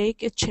to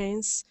take a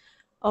chance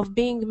of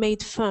being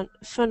made fun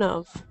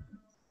of.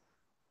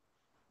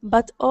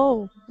 But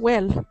oh,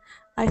 well,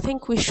 I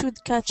think we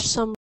should catch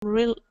some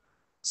real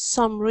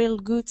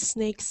good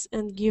snakes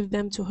and give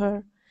them to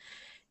her.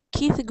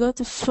 Keith got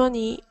a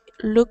funny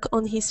look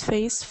on his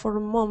face for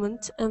a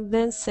moment and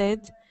then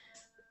said,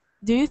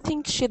 "Do you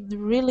think she'd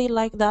really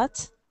like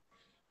that?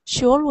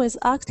 She always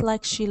acts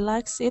like she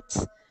likes it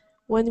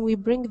when we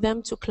bring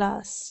them to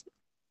class.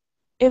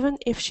 Even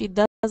if she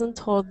doesn't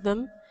hold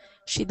them,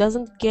 she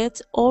doesn't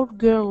get all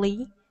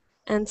girly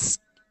and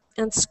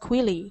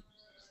squealy.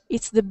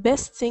 It's the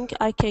best thing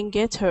I can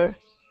get her,"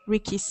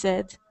 Ricky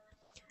said.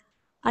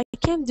 "I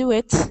can do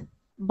it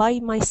by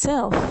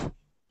myself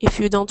if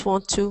you don't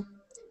want to.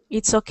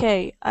 It's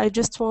okay. I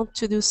just want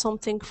to do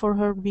something for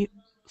her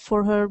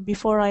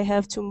before I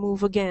have to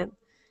move again."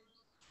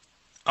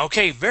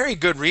 Okay, very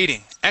good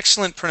reading.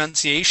 Excellent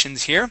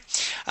pronunciations here.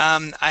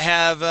 I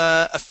have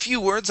a few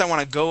words I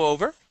want to go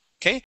over.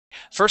 Okay,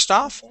 first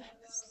off,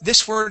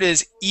 this word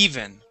is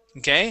even.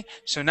 Okay,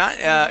 so not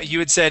you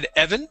had said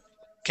Evan.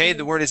 Okay,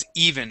 the word is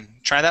even.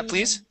 Try that,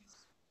 please.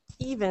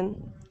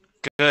 Even.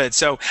 Good.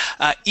 So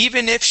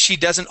even if she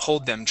doesn't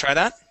hold them, try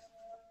that.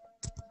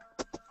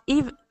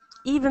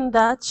 Even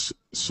that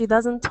she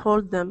doesn't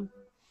hold them.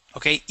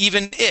 Okay,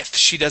 even if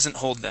she doesn't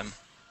hold them.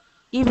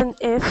 Even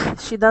if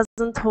she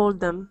doesn't hold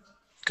them.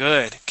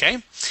 Good.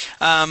 Okay.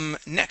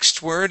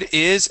 Next word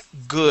is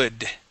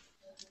good.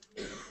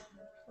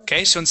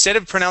 Okay, so instead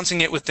of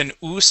pronouncing it with an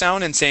U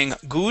sound and saying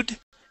good,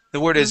 the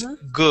word is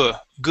good.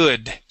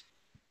 Good.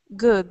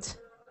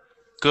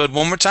 Good.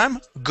 One more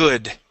time.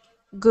 Good.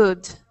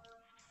 Good.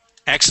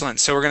 Excellent.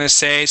 So we're going to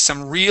say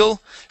some real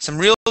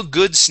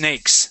good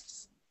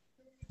snakes.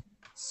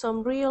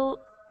 Some real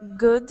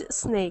good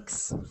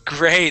snakes.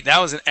 Great. That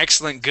was an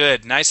excellent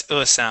good. Nice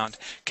sound.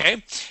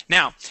 Okay.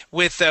 Now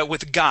with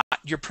got,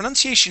 your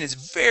pronunciation is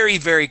very,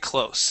 very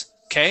close.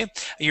 Okay.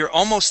 You're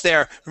almost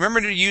there.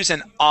 Remember to use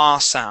an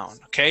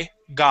sound. Okay.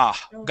 Got.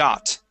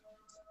 Got.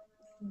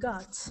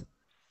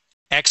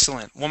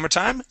 Excellent. One more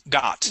time.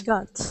 Got.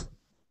 Got.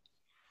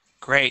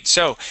 Great.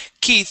 So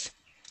Keith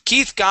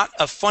got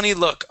a funny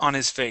look on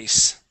his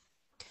face.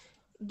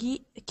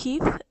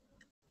 Keith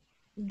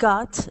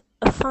got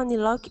a funny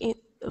look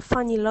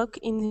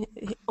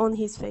on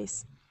his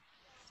face.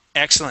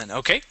 Excellent.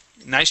 Okay.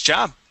 Nice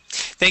job.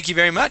 Thank you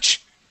very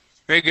much.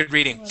 Very good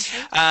reading.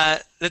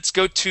 Let's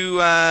go to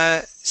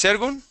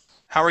Sergun.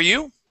 How are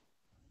you?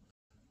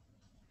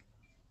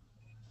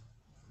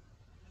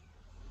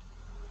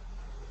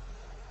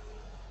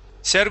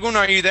 Sergun,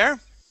 are you there?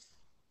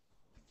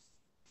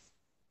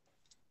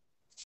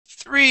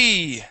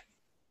 3,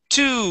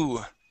 2,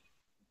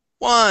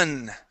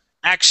 1,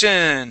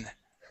 action.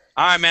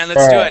 All right, man,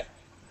 let's do it.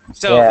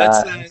 So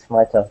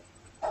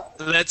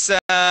let's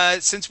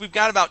since we've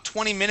got about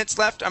 20 minutes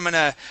left,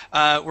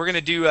 we're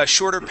gonna do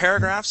shorter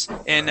paragraphs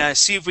and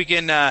see if we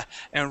can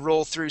and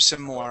roll through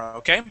some more.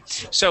 Okay.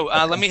 So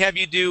let me have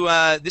you do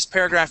this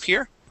paragraph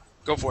here.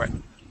 Go for it.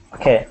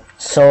 Okay.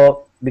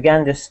 So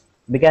began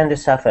the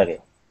safari.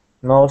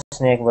 No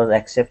snake was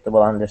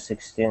acceptable under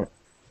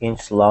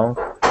 16-inch long,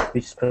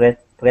 which spread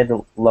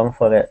long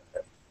for a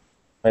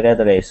red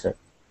racer.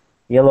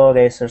 Yellow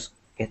racers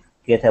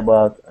get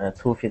about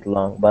 2 feet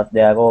long, but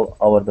they are all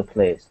over the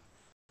place.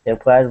 Their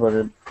prize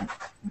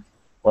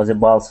was a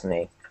ball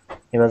snake.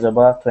 He was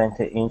about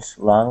 20-inch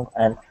long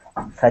and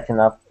fat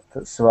enough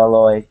to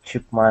swallow a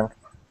chipmunk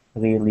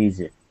real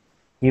easy.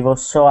 He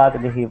was so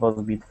ugly he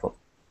was beautiful.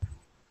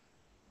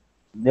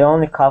 They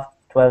only caught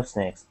 12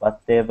 snakes,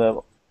 but they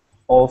were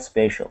all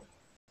special.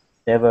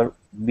 They were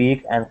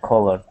big and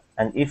colored,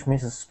 and if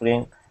Mrs.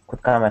 Spring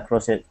could come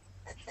across a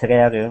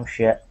terrarium,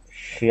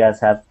 she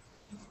has had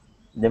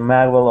the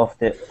marvel of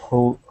the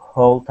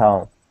whole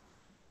town.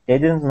 They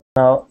didn't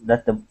know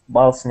that the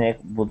ball snake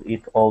would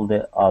eat all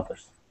the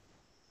others.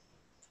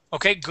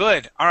 Okay,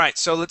 good. All right,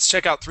 so let's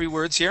check out 3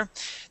 words here.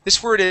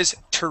 This word is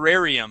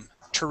terrarium.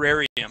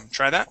 Terrarium.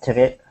 Try that.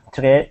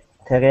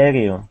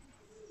 Terrarium.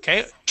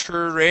 Okay,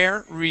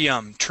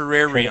 terrarium.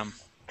 Terrarium.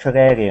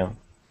 Terrarium.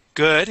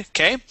 Good.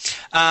 Okay.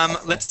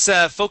 Let's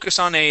focus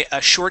on a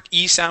short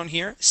E sound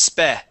here.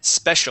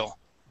 Special.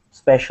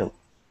 Special.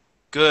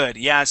 Good.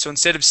 Yeah. So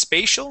instead of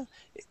spatial,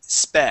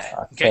 spe.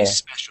 Okay.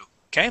 Special.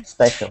 Okay.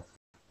 Special.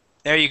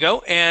 There you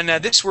go. And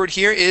this word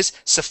here is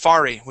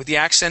safari with the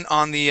accent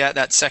on the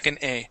that second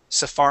A.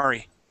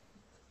 Safari.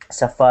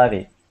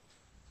 Safari.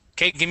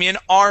 Okay. Give me an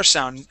R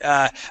sound.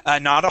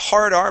 Not a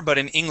hard R, but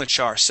an English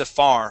R.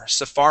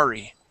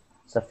 Safari.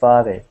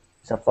 Safari.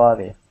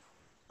 Safari.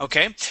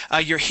 Okay.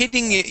 You're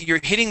hitting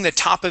the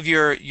top of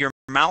your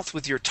mouth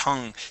with your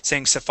tongue,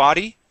 saying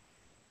safari.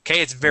 Okay,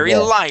 it's very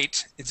Yes.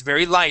 light. It's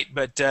very light,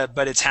 but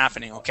it's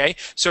happening. Okay.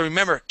 So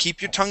remember,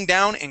 keep your tongue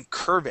down and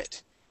curve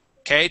it.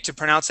 Okay, to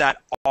pronounce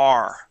that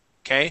R.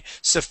 Okay,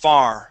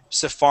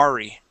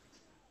 safari.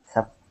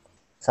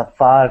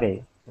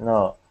 Safari.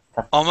 No.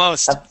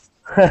 Almost.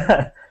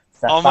 Safari.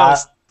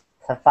 Almost.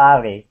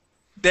 Safari.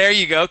 There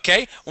you go.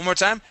 Okay, one more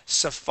time.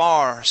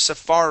 Safari.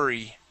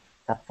 Safari.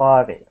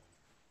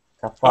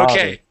 Safari.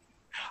 Okay.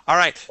 All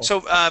right.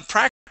 So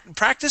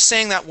practice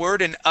saying that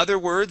word and other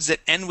words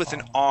that end with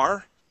an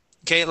R.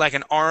 Okay, like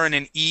an R and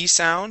an E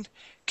sound.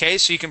 Okay,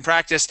 so you can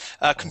practice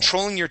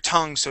controlling your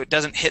tongue so it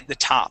doesn't hit the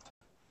top.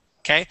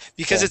 Okay,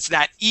 because it's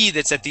that E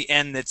that's at the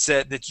end that's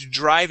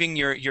driving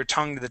your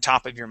tongue to the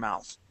top of your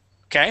mouth.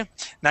 Okay,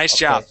 nice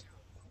job.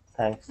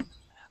 Thanks.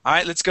 All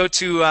right, let's go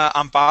to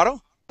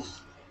Amparo.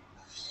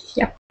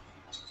 Yeah.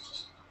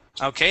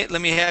 Okay,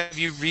 let me have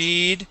you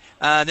read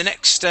the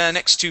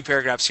next two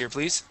paragraphs here,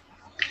 please.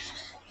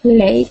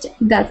 Late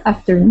that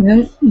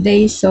afternoon,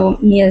 they saw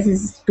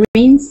Mrs.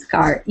 Green's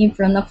car in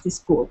front of the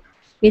school.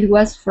 It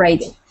was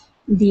Friday,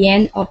 the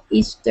end of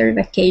Easter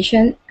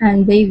vacation,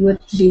 and they would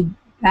be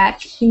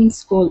back in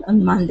school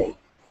on Monday.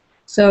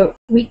 So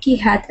Ricky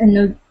had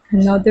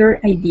another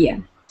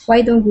idea.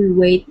 Why don't we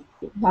wait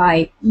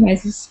by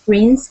Mrs.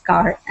 Green's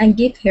car and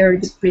give her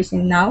the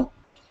present now?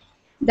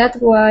 That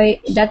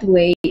way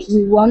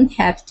we won't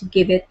have to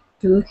give it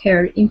to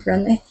her in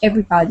front of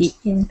everybody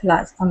in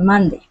class on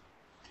Monday.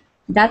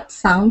 That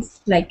sounds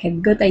like a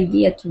good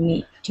idea to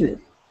me, too.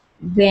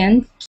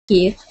 Then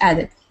Keith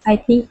added, I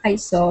think I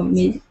saw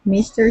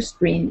Mr.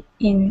 Spring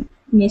in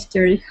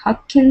Mr.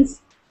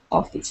 Hopkins'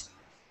 office.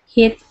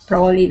 He'd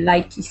probably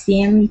like to see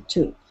him,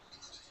 too.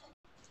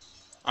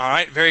 All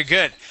right, very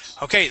good.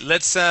 Okay,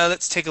 let's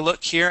take a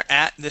look here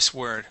at this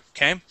word.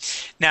 Okay,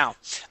 now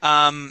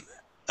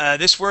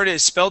this word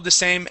is spelled the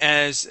same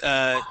as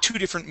two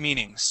different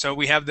meanings. So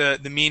we have the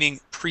meaning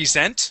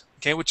present,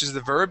 okay, which is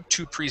the verb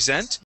to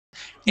present,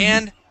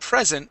 and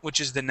present, which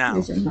is the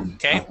noun.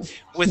 Okay,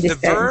 with the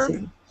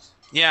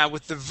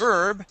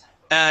verb,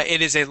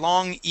 it is a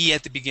long E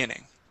at the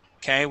beginning.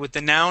 Okay, with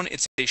the noun,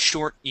 it's a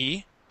short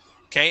E.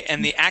 Okay,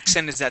 and the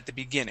accent is at the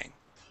beginning.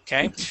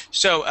 Okay,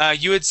 so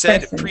you had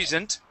said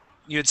present.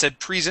 You had said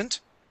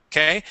present.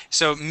 Okay,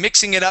 so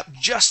mixing it up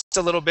just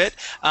a little bit.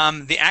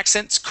 The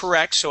accent's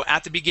correct, so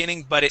at the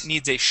beginning, but it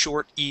needs a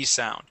short E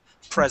sound.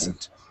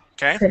 Present.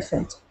 Okay.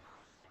 Present.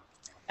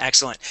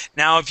 Excellent.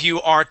 Now, if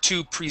you are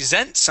to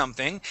present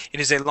something, it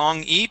is a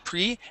long E,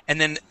 pre,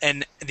 and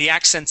the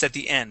accent's at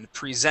the end.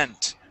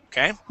 Present.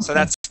 Okay, so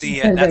that's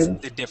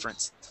the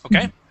difference.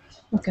 Okay.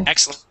 Okay.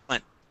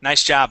 Excellent.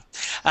 Nice job.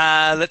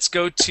 Let's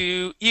go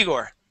to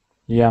Igor.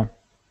 Yeah.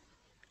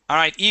 All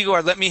right,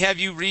 Igor, let me have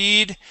you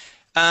read.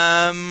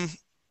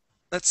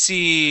 Let's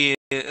see.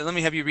 Let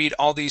me have you read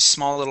all these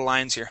small little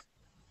lines here.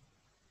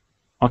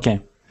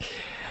 Okay.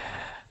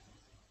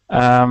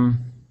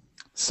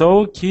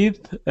 So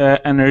Keith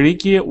and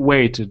Ricky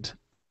waited,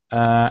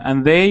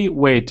 and they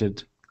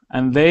waited,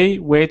 and they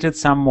waited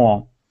some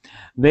more.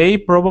 They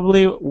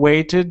probably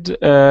waited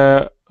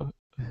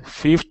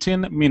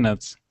 15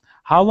 minutes.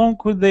 How long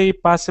could they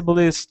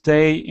possibly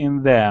stay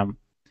in there?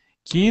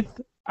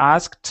 Keith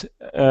asked,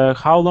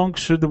 how long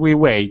should we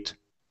wait?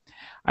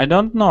 I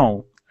don't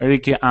know,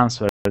 Ricky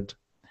answered.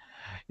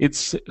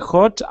 It's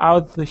hot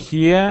out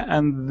here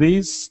and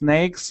these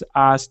snakes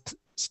are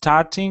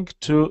starting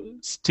to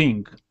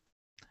sting.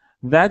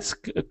 That's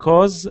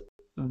 'cause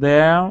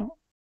they're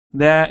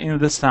in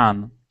the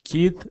sun,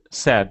 Keith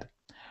said.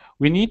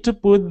 We need to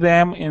put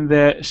them in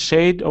the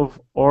shade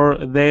or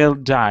they'll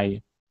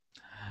die.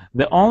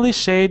 The only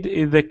shade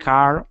is the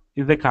car,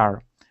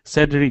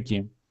 said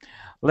Ricky.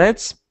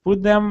 Let's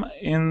put them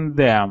in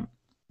there.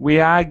 We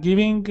are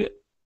giving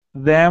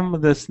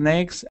them the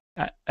snakes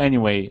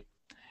anyway.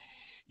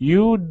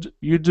 You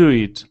do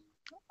it.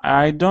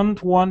 I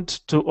don't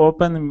want to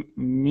open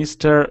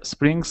Mr.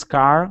 Spring's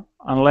car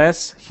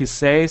unless he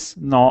says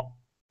no.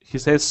 He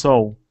says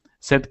so,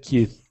 said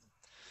Keith.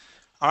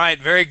 All right,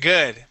 very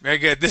good, very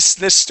good.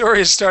 This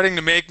story is starting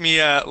to make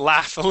me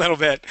laugh a little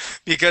bit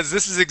because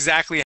this is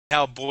exactly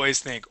how boys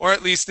think, or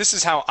at least this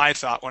is how I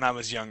thought when I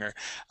was younger,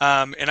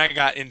 and I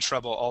got in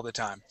trouble all the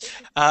time.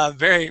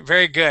 Very,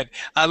 very good.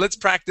 Let's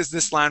practice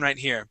this line right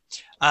here.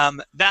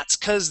 That's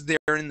 'cause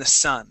they're in the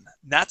sun.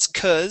 That's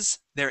 'cause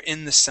they're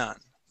in the sun.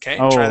 Okay,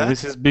 try that.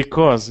 This is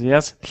because,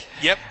 yes?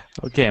 Yep.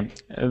 Okay,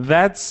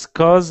 that's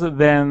 'cause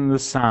they're in the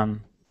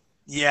sun.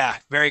 Yeah,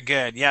 very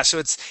good. Yeah, so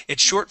it's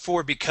short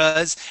for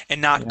because and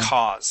not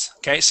cause.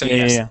 Okay, so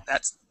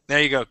that's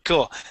there you go.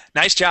 Cool.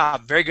 Nice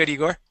job. Very good,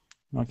 Igor.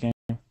 Okay.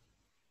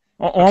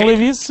 Only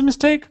this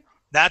mistake?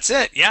 That's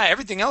it. Yeah,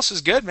 everything else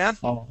is good, man.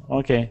 Oh,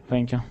 okay.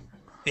 Thank you.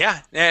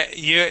 Yeah,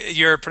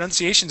 your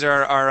pronunciations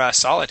are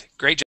solid.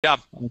 Great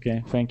job.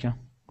 Okay, thank you.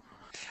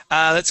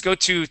 Let's go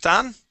to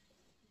Tan.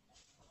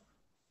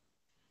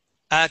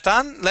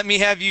 Tan, let me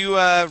have you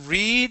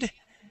read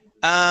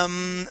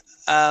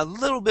a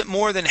little bit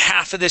more than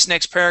half of this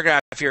next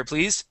paragraph here,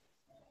 please.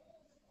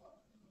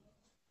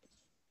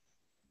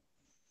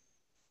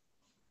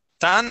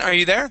 Tan, are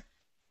you there?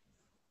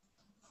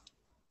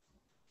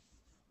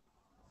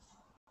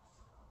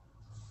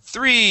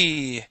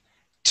 Three,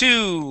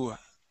 two,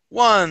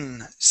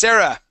 one.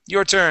 Sarah,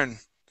 your turn.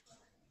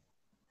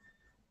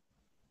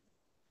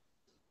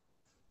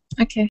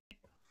 Okay.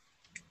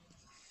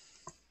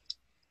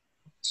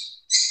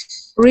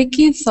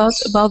 Ricky thought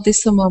about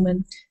this a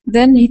moment.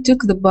 Then he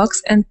took the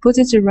box and put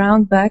it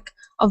around back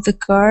of the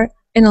car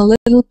in a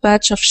little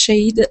patch of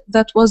shade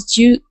that was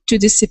due to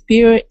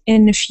disappear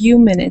in a few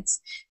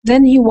minutes.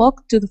 Then he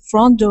walked to the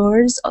front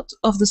doors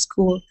of the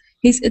school.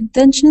 His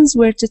intentions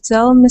were to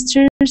tell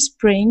Mr.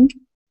 Spring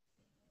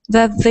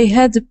that they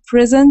had a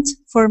present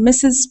for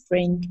Mrs.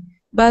 Spring,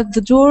 but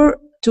the door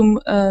to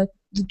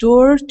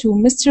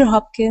Mr.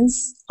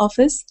 Hopkins'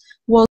 office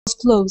was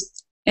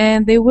closed,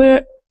 and they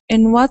were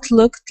in what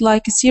looked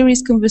like a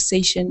serious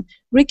conversation.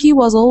 Ricky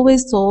was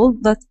always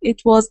told that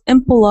it was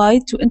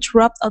impolite to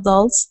interrupt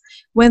adults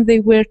when they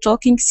were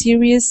talking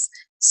serious,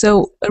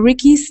 so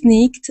Ricky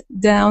sneaked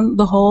down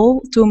the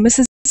hall to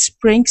Mrs.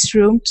 Spring's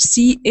room to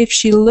see if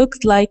she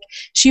looked like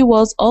she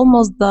was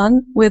almost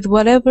done with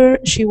whatever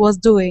she was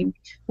doing.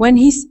 When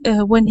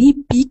he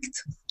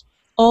peeked,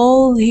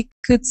 all he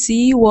could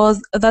see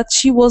was that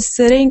she was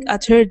sitting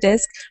at her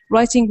desk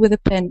writing with a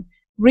pen.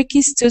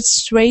 Ricky stood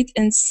straight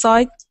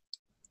inside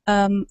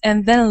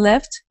and then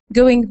left,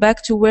 going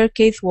back to where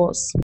Keith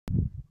was.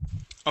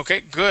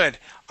 Okay, good.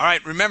 All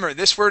right, remember,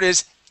 this word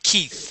is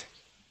Keith.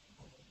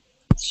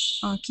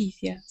 Keith,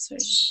 yeah, sorry.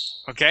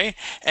 Okay,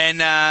 and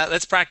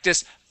let's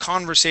practice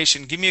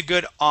conversation. Give me a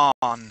good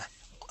on.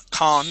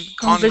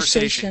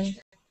 Conversation.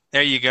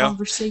 There you go.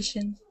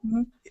 Conversation.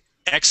 Mm-hmm.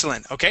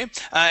 Excellent. Okay,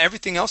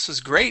 everything else was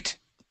great.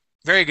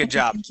 Very good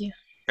job. Thank you.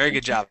 Very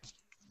good job.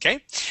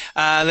 Okay,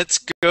 let's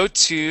go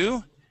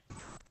to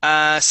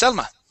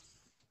Selma.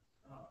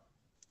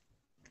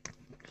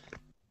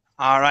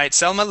 All right,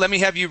 Selma, let me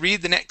have you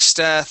read the next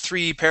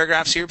 3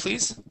 paragraphs here,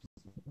 please.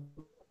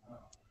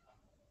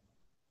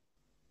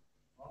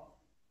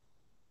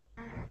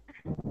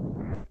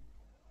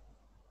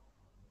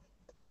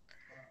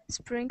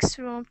 Spring's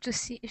room to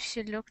see if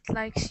she looked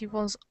like she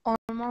was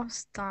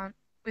almost done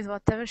with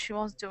whatever she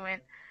was doing.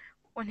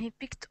 When he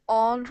picked,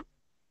 all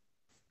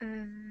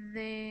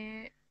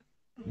they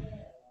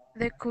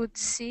could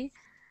see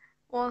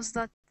was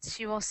that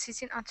she was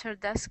sitting at her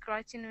desk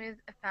writing with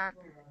a pen.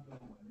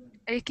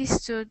 Ricky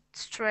stood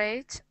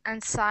straight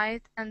and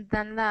sighed and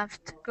then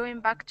left,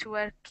 going back to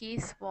where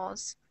Keith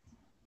was.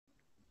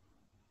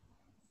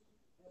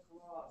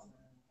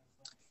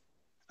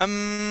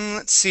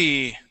 Let's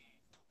see.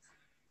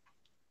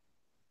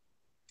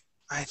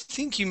 I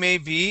think you may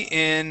be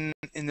in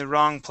the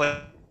wrong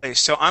place.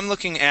 So I'm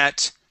looking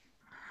at.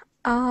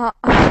 I'm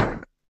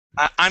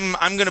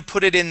going to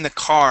put it in the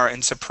car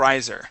and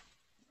surprise her.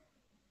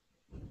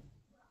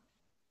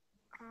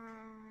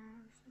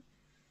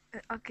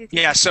 Okay.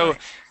 Yeah. So,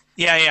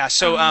 yeah.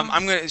 So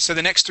I'm gonna. So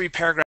the next 3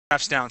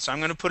 paragraphs down. So I'm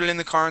going to put it in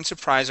the car and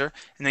surprise her,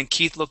 and then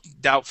Keith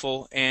looked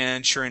doubtful,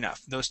 and sure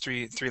enough, those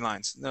three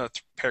lines, no,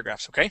 3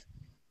 paragraphs. Okay.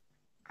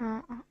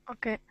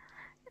 Okay.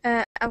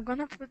 I'm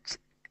gonna put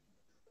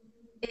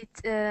it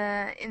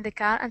in the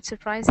car and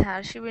surprise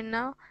her. She will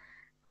know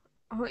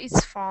who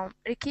it's from.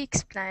 Ricky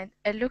explained.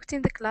 I looked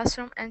in the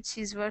classroom and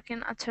she's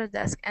working at her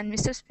desk, and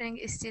Mr. Spring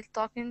is still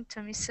talking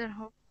to Mr.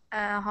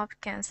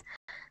 Hopkins.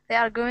 They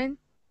are going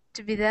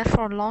to be there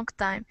for a long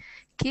time.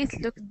 Keith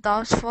looked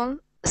doubtful,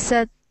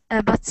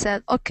 but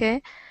said,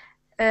 okay,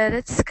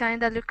 let's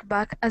kinda look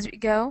back as we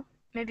go.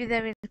 Maybe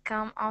they will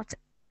come out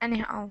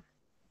anyhow.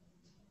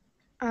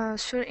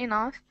 Sure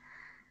enough,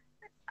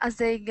 as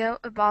they go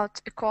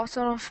about a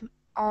quarter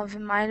of a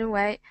mile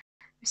away,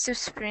 Mr.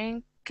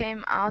 Spring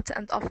came out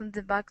and opened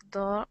the back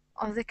door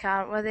of the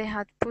car where they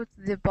had put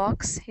the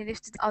box. He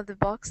lifted out the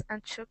box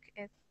and shook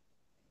it.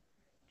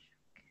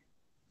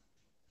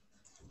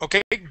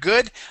 Okay,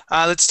 good.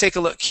 Let's take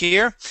a look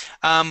here.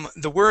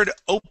 The word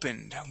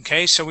opened,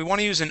 okay? So we want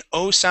to use an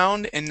O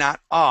sound and not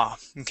ah,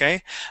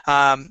 okay?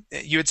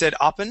 You had said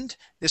opened.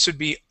 This would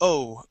be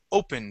O,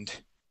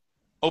 opened.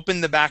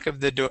 Open the back of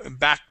the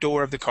back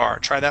door of the car.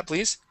 Try that,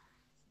 please.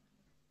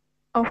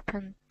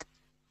 Opened.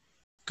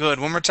 Good.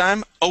 One more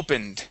time.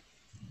 Opened.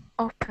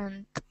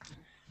 Opened.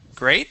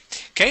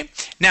 Great. Okay.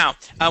 Now,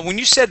 when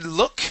you said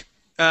look,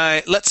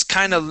 let's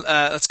kind of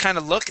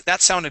look. That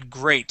sounded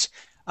great.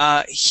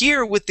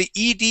 Here with the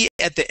ed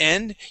at the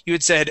end, you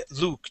had said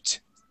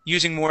looked,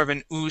 using more of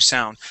an oo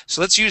sound.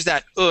 So let's use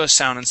that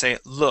sound and say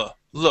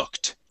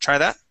looked. Try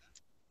that.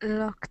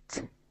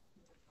 Looked.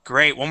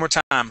 Great. One more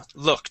time.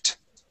 Looked.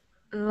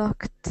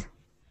 Looked.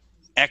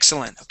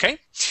 Excellent. Okay.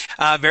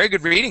 Very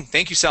good reading.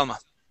 Thank you, Selma.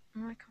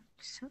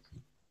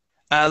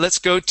 Let's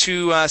go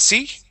to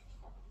C.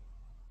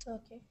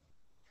 Okay.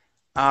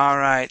 All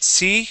right,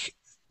 C.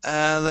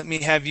 Let me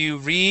have you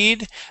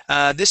read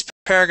this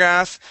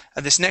paragraph,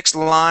 this next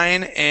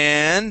line,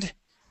 and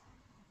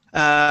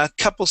a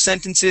couple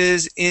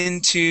sentences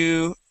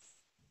into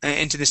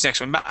into this next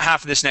one, about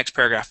half of this next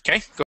paragraph.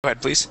 Okay, go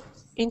ahead, please.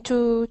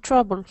 Into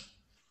trouble.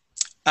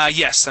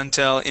 Yes,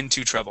 until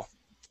into trouble.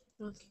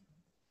 Okay.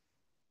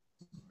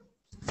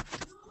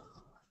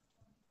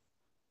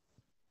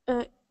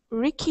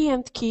 Ricky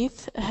and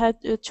Keith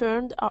had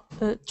turned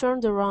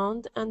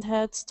around and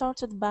had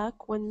started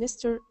back when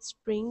Mr.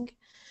 Spring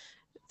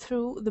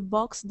threw the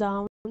box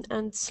down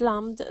and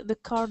slammed the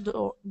car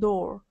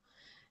door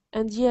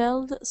and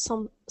yelled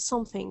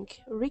something.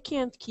 Ricky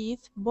and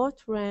Keith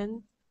both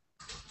ran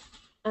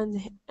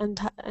and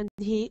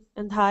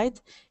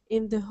hid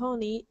in the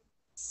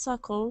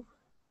honeysuckle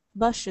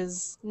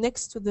bushes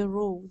next to the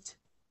road,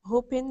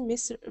 hoping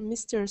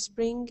Mr.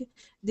 Spring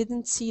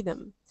didn't see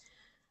them.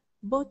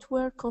 Both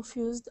were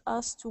confused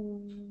as to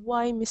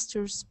why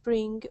Mr.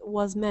 Spring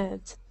was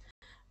mad.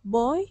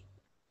 "Boy,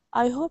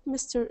 I hope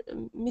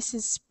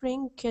Mrs.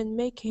 Spring can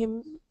make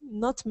him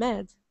not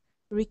mad,"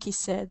 Ricky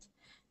said.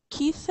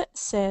 Keith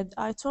said,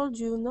 "I told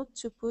you not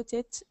to put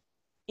it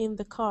in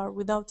the car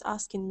without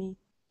asking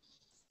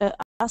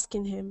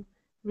him."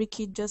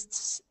 Ricky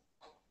just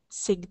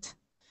sigged.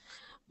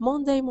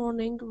 Monday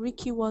morning,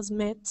 Ricky was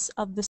met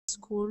at the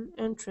school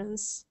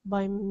entrance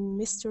by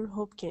Mr.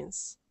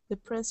 Hopkins, the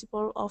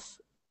principal of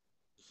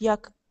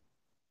Yakats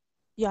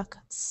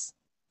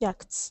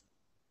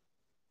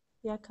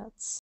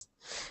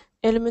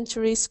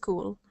Elementary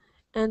School,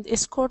 and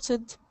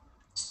escorted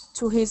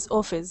to his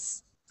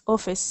office.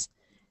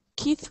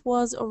 Keith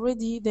was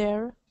already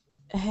there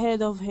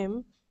ahead of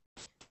him.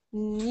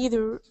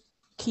 Neither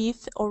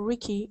Keith or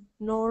Ricky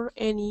nor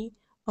any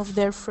of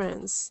their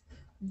friends,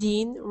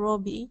 Dean,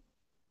 Robbie,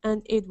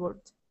 and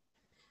Edward,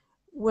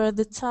 were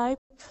the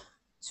type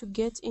to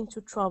get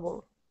into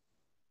trouble.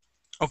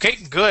 Okay,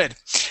 good.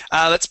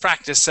 Let's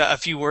practice a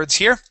few words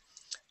here.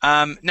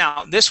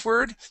 Now, this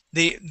word,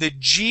 the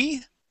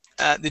G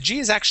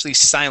is actually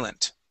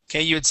silent.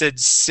 Okay, you had said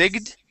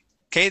sigged.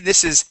 Okay,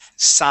 this is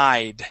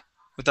side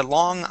with a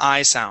long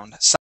I sound.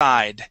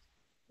 Side.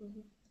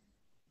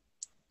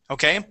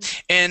 Okay,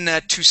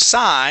 and to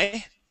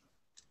sigh.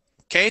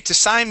 Okay, to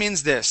sigh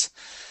means this.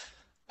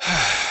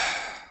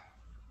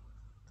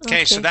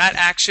 Okay, so that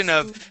action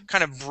of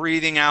kind of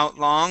breathing out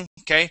long.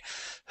 Okay,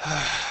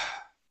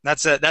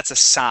 that's a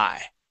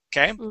sigh.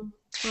 Okay.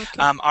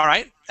 All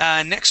right.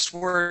 Next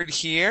word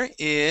here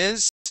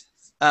is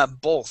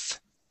both.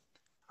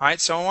 All right.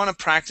 So I want to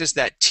practice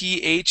that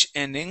TH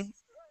ending.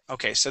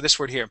 Okay. So this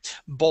word here,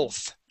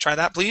 both. Try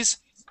that, please.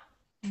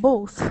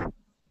 Both.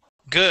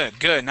 Good.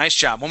 Good. Nice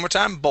job. One more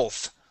time.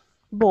 Both.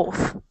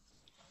 Both.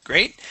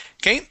 Great.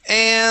 Okay.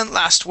 And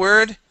last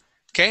word.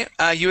 Okay.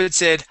 You had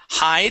said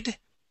hide.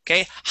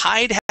 Okay.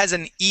 Hide has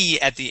an E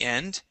at the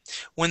end.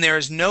 When there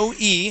is no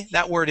E,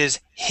 that word is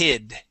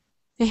hid.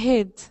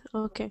 Hid.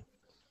 Okay.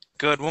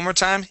 Good. One more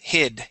time.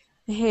 Hid.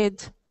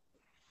 Hid.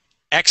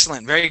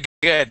 Excellent. Very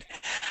good.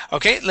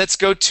 Okay, let's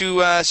go to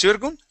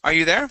Sürgun. Are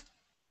you there?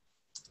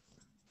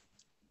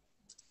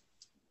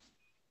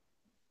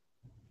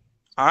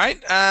 All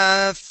right.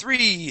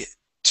 3,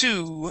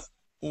 2,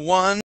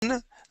 1.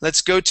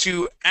 Let's go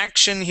to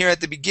action here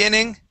at the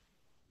beginning.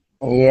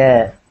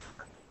 Yeah.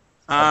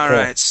 All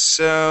right.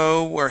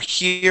 So we're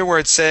here where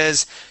it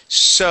says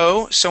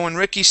so. So when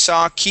Ricky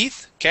saw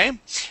Keith, okay,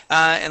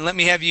 and let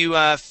me have you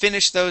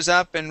finish those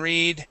up and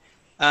read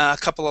a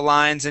couple of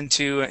lines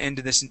into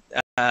this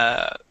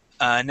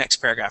next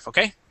paragraph,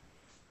 okay?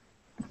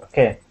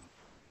 Okay.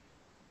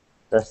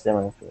 That's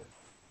demonstrate.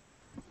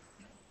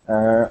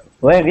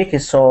 When Ricky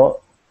saw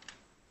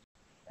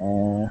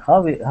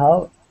how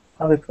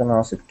we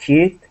pronounce it,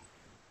 Keith.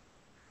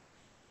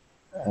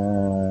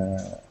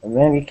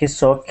 When Ricky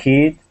saw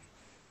Keith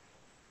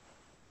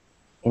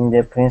in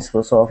the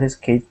principal's office,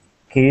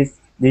 Keith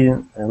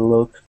didn't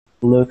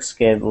look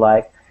scared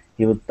like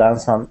he would done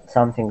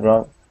something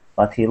wrong,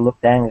 but he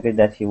looked angry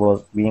that he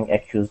was being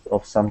accused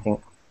of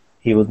something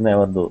he would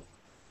never do.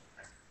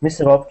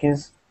 Mr.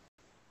 Hopkins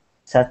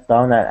sat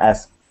down and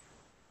asked,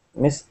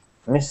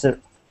 Mr.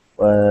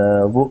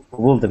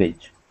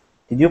 Wooldridge,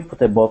 did you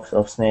put a box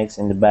of snakes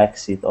in the back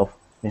seat of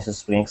Mrs.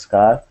 Spring's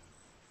car?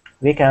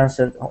 Rick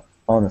answered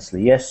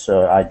honestly, yes,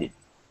 sir, I did.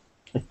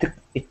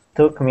 It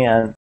took me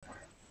and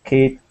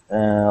Kate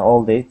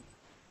all day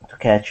to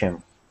catch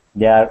him.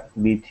 They are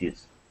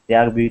beauties.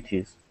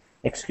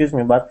 Excuse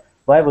me, but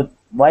why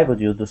would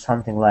you do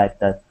something like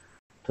that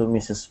to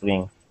Mrs.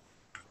 Spring?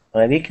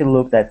 Ricky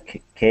looked at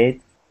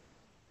Kate,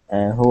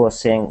 who was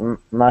saying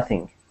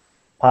nothing.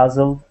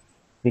 Puzzled,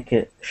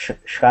 Ricky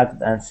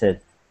shrugged and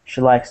said,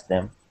 "She likes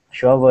them.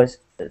 She always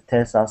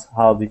tells us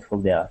how beautiful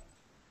they are."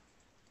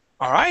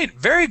 All right,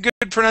 very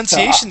good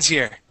pronunciations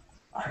here.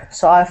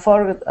 So I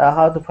forgot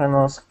how to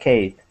pronounce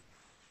Kate.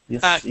 You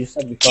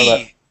said before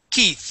that.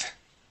 Keith.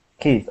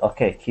 Keith,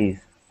 okay,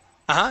 Keith.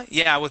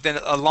 Yeah, with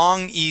a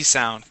long E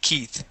sound,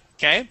 Keith.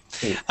 Okay.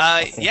 Keith.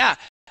 Okay. Yeah.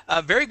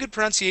 Very good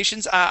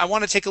pronunciations. I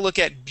want to take a look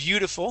at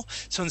beautiful.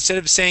 So instead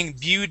of saying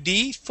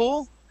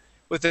beautiful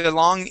with a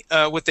long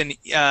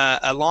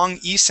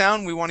E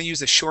sound, we want to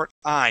use a short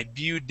I.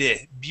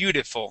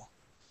 Beautiful.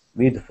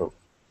 Beautiful.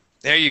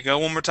 There you go.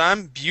 One more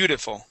time.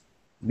 Beautiful.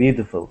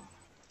 Beautiful.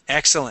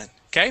 Excellent.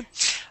 Okay.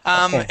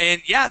 Okay.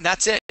 And yeah,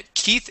 that's it.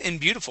 Keith and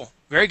beautiful.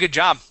 Very good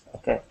job.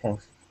 Okay,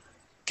 thanks.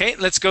 Okay,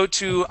 let's go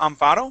to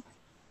Amparo.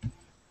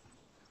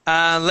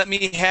 Let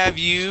me have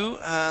you,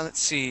 let's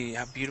see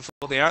how beautiful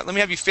they are. Let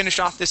me have you finish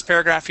off this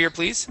paragraph here,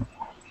 please.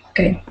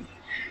 Okay.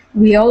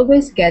 We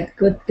always get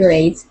good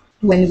grades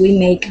when we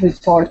make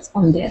reports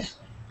on them.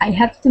 I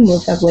have to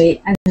move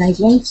away and I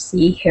won't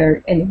see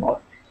her anymore.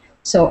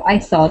 So I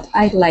thought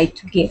I'd like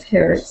to give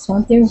her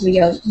something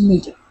real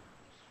neat.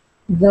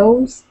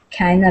 Those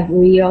kind of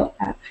real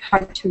are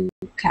hard to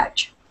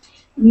catch.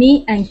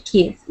 Me and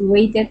Keith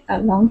waited a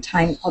long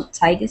time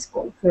outside the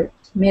school for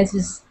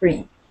Mrs.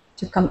 Spring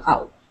to come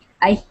out.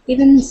 I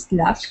even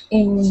snuck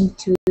in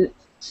to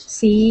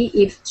see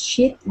if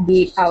she'd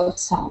be out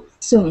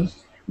soon,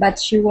 but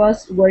she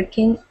was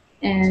working,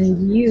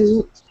 and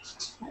you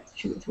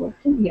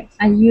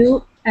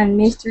and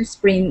Mr.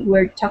 Spring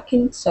were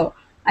talking, so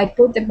I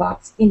put the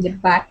box in the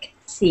back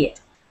seat.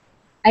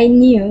 I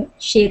knew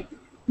she'd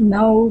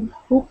know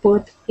who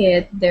put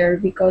it there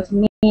because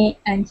me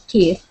and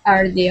Keith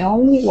are the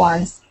only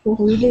ones who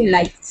really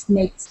like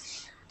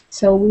snakes,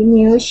 so we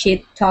knew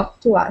she'd talk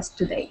to us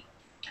today.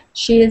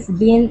 She's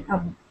been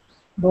a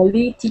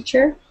bully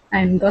teacher.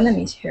 I'm gonna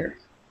miss her.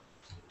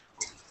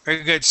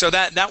 Very good. So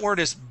that word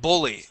is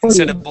bully. Bully.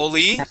 Instead of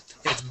bully,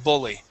 it's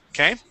bully.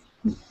 Okay?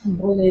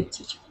 Bully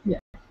teacher, yeah.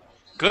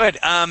 Good.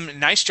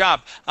 Nice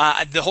job.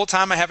 The whole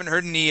time I haven't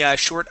heard any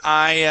short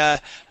I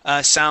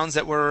sounds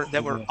that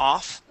were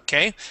off.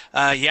 Okay.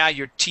 Yeah,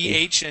 your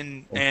TH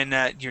and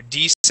your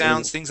D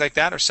sounds, things like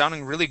that, are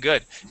sounding really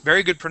good.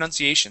 Very good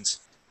pronunciations.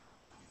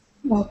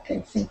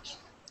 Okay, thank you.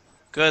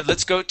 Good.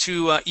 Let's go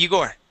to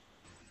Igor.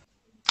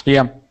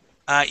 Yeah.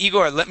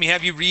 Igor, let me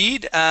have you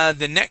read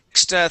the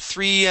next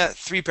three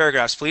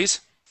paragraphs,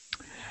 please.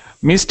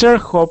 Mr.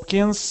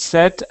 Hopkins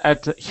sat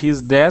at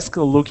his desk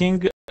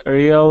looking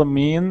real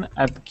mean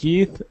at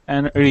Keith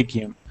and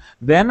Ricky.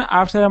 Then,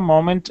 after a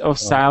moment of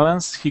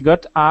silence, he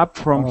got up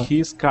from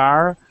his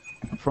chair,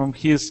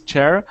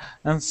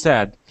 and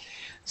said,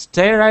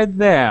 "Stay right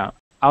there.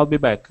 I'll be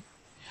back."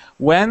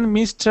 When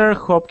Mr.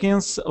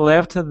 Hopkins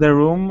left the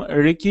room,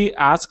 Ricky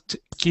asked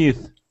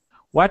Keith,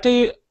 What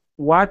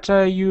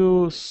are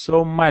you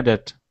so mad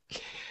at?"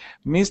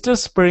 "Mr.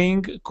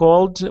 Spring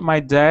called my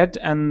dad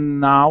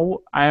and now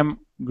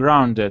I'm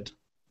grounded.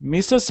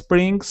 Mr.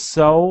 Spring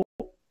saw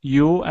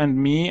you and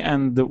me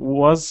and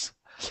was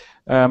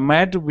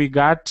mad we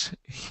got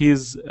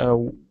his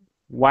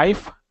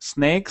wife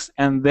snakes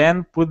and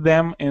then put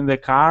them in the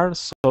car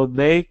so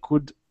they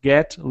could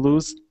get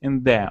loose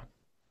in there."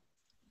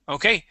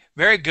 Okay,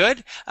 very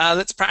good.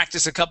 Let's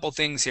practice a couple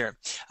things here.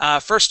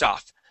 First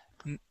off,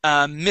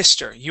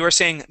 Mr. You are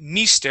saying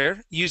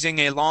Meester using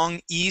a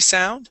long E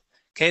sound.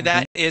 Okay,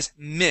 that is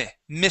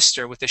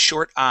Mr. with a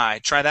short I.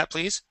 Try that,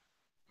 please.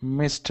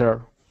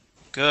 Mr.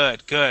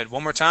 Good, good.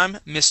 One more time,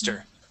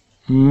 Mr.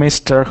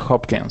 Mr.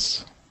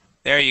 Hopkins.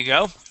 There you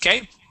go.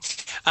 Okay.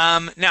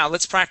 Now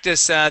let's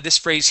practice this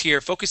phrase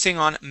here, focusing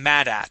on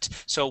mad at.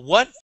 So,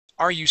 what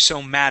are you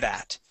so mad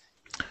at?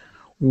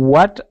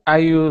 What are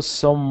you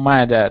so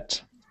mad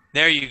at?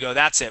 There you go.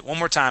 That's it. One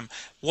more time.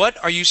 What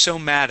are you so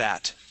mad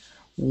at?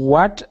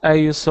 What are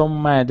you so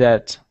mad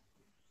at?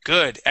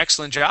 Good.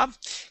 Excellent job.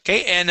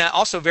 Okay, and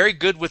also very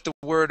good with the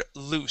word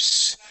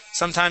loose.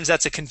 Sometimes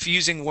that's a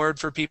confusing word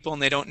for people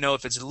and they don't know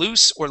if it's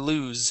loose or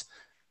lose,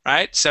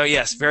 right? So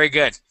yes, very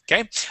good.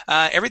 Okay,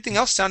 everything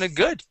else sounded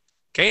good.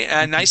 Okay,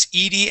 nice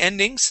ED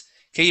endings.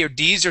 Okay, your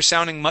D's are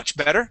sounding much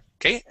better.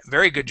 Okay,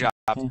 very good job.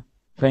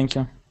 Thank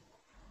you.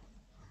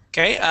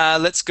 Okay,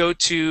 let's go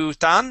to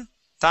Tan.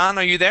 Tan,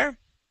 are you there?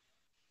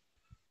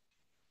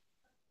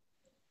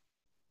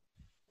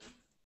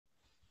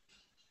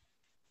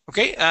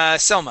 Okay,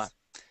 Selma.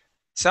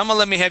 Selma,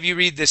 let me have you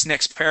read this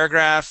next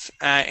paragraph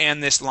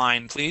and this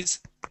line, please.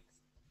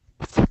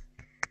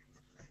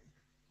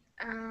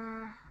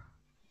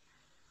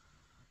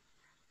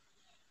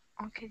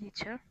 Okay,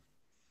 teacher.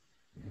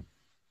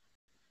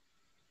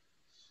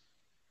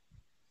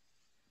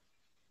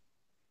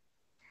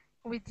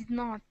 We did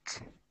not.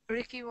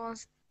 Ricky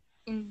was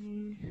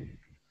indigent.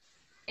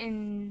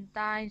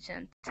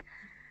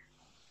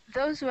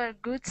 Those were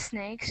good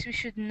snakes. We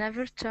should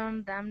never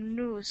turn them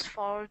loose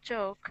for a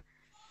joke,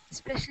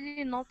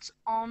 especially not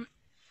on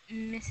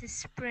Mrs.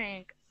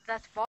 Spring.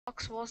 That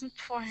box wasn't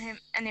for him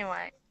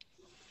anyway.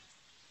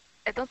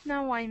 I don't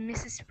know why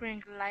Mrs.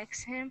 Spring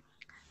likes him.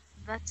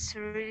 That's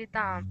really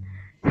dumb.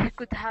 He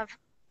could have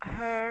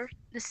heard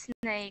the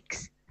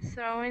snakes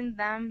throwing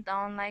them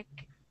down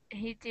like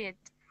he did.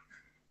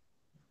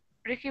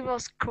 Ricky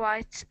was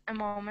quiet a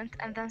moment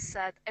and then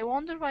said, "I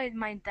wonder why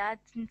my dad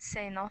didn't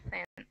say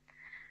nothing.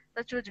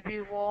 That would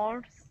be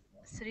worth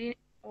 3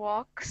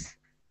 walks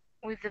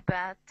with the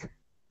bat.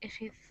 If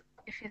he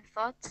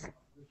thought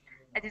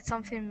I did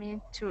something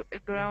mean to a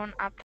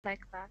grown-up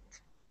like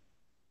that."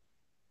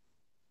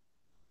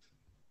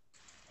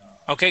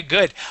 Okay,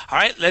 good. All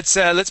right,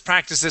 let's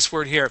practice this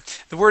word here.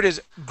 The word is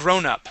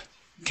grown up.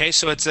 Okay,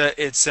 so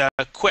it's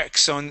quick.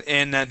 So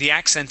in the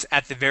accent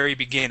at the very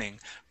beginning,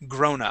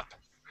 grown up.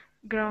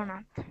 Grown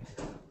up.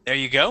 There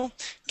you go.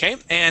 Okay,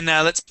 and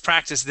let's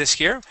practice this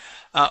here.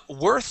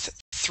 Worth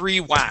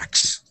 3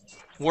 wax.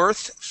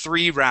 Worth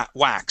 3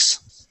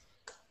 wax.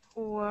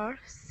 Worth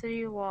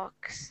 3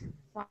 wax.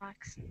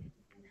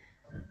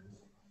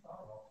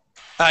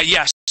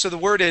 Yes, so the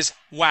word is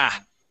wax.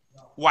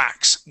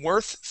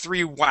 Worth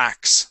 3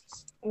 wax.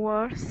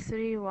 Worth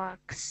 3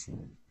 wax.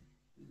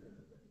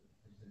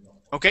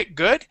 Okay,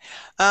 good.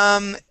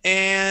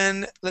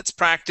 And let's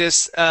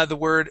practice the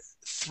word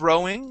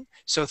throwing.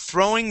 So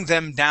throwing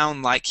them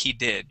down like he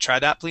did. Try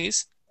that,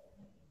 please.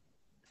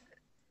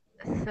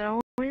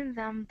 Throwing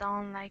them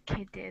down like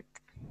he did.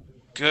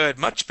 Good,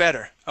 much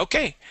better.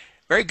 Okay,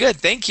 very good.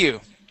 Thank you.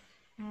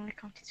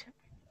 Welcome, teacher.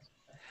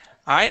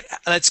 All right,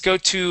 let's go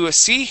to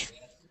C.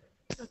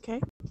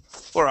 Okay.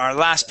 For our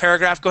last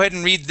paragraph. Go ahead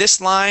and read this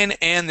line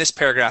and this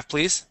paragraph,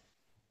 please.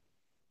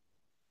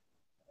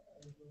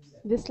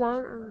 This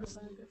line and this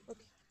paragraph.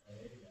 Okay.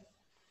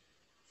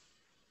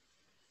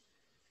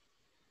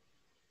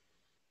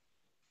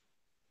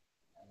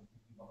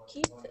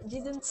 Keith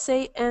didn't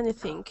say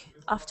anything.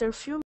 After a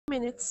few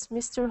minutes,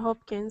 Mr.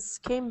 Hopkins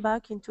came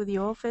back into the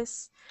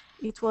office.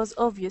 It was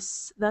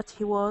obvious that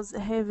he was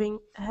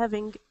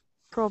having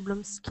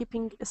problems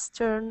keeping a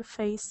stern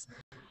face,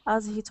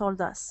 as he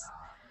told us.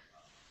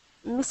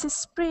 Mrs.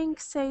 Spring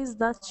says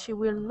that she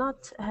will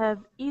not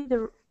have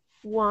either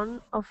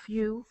one of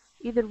you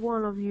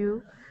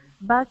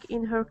back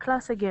in her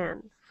class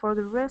again for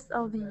the rest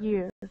of the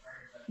year.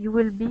 You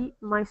will be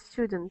my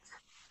students,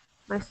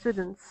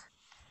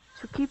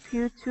 to keep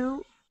you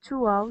two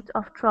out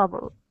of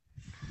trouble.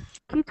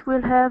 Kit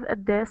will have a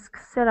desk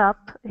set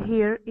up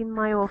here in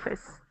my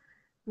office.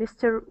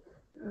 Mr.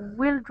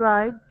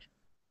 Wooldridge,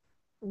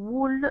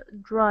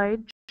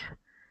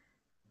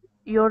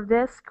 your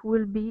desk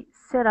will be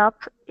set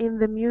up in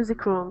the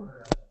music room.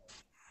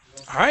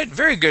 All right,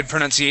 very good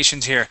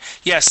pronunciations here.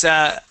 Yes,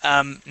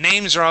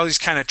 names are always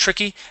kind of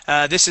tricky.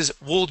 This is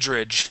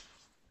Wooldridge.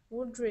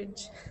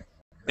 Wooldridge.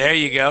 There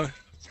you go.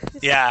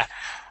 Yeah,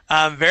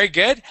 very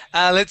good.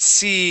 Let's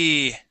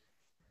see.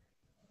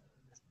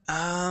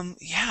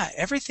 Yeah,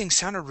 everything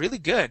sounded really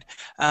good.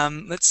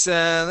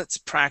 Let's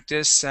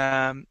practice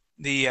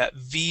the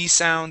V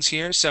sounds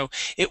here. So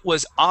it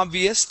was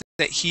obvious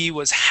that he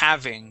was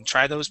having.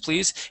 Try those,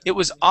 please. It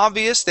was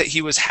obvious that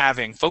he was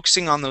having.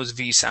 Focusing on those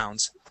V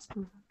sounds.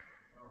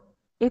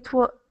 It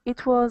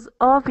was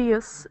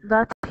obvious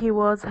that he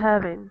was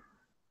having.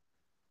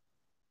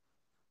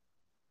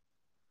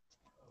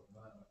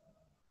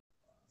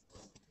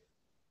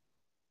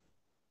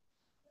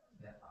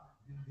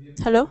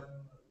 Hello?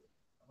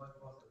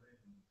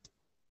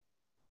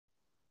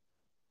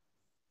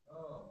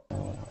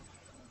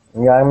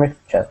 Yeah, I'm with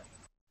chat.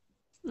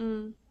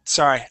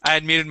 Sorry, I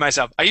had muted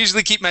myself. I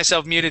usually keep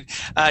myself muted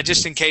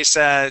just in case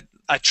a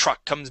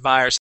truck comes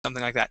by or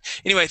something like that.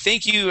 Anyway,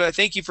 thank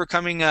you for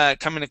coming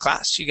to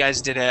class. You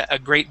guys did a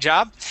great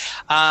job.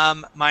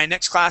 My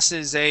next class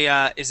is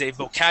a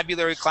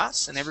vocabulary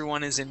class, and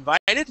everyone is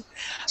invited.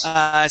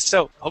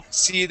 So hope to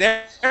see you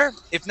there.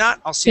 If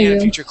not, I'll see you in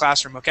a future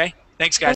classroom. Okay. Thanks, guys.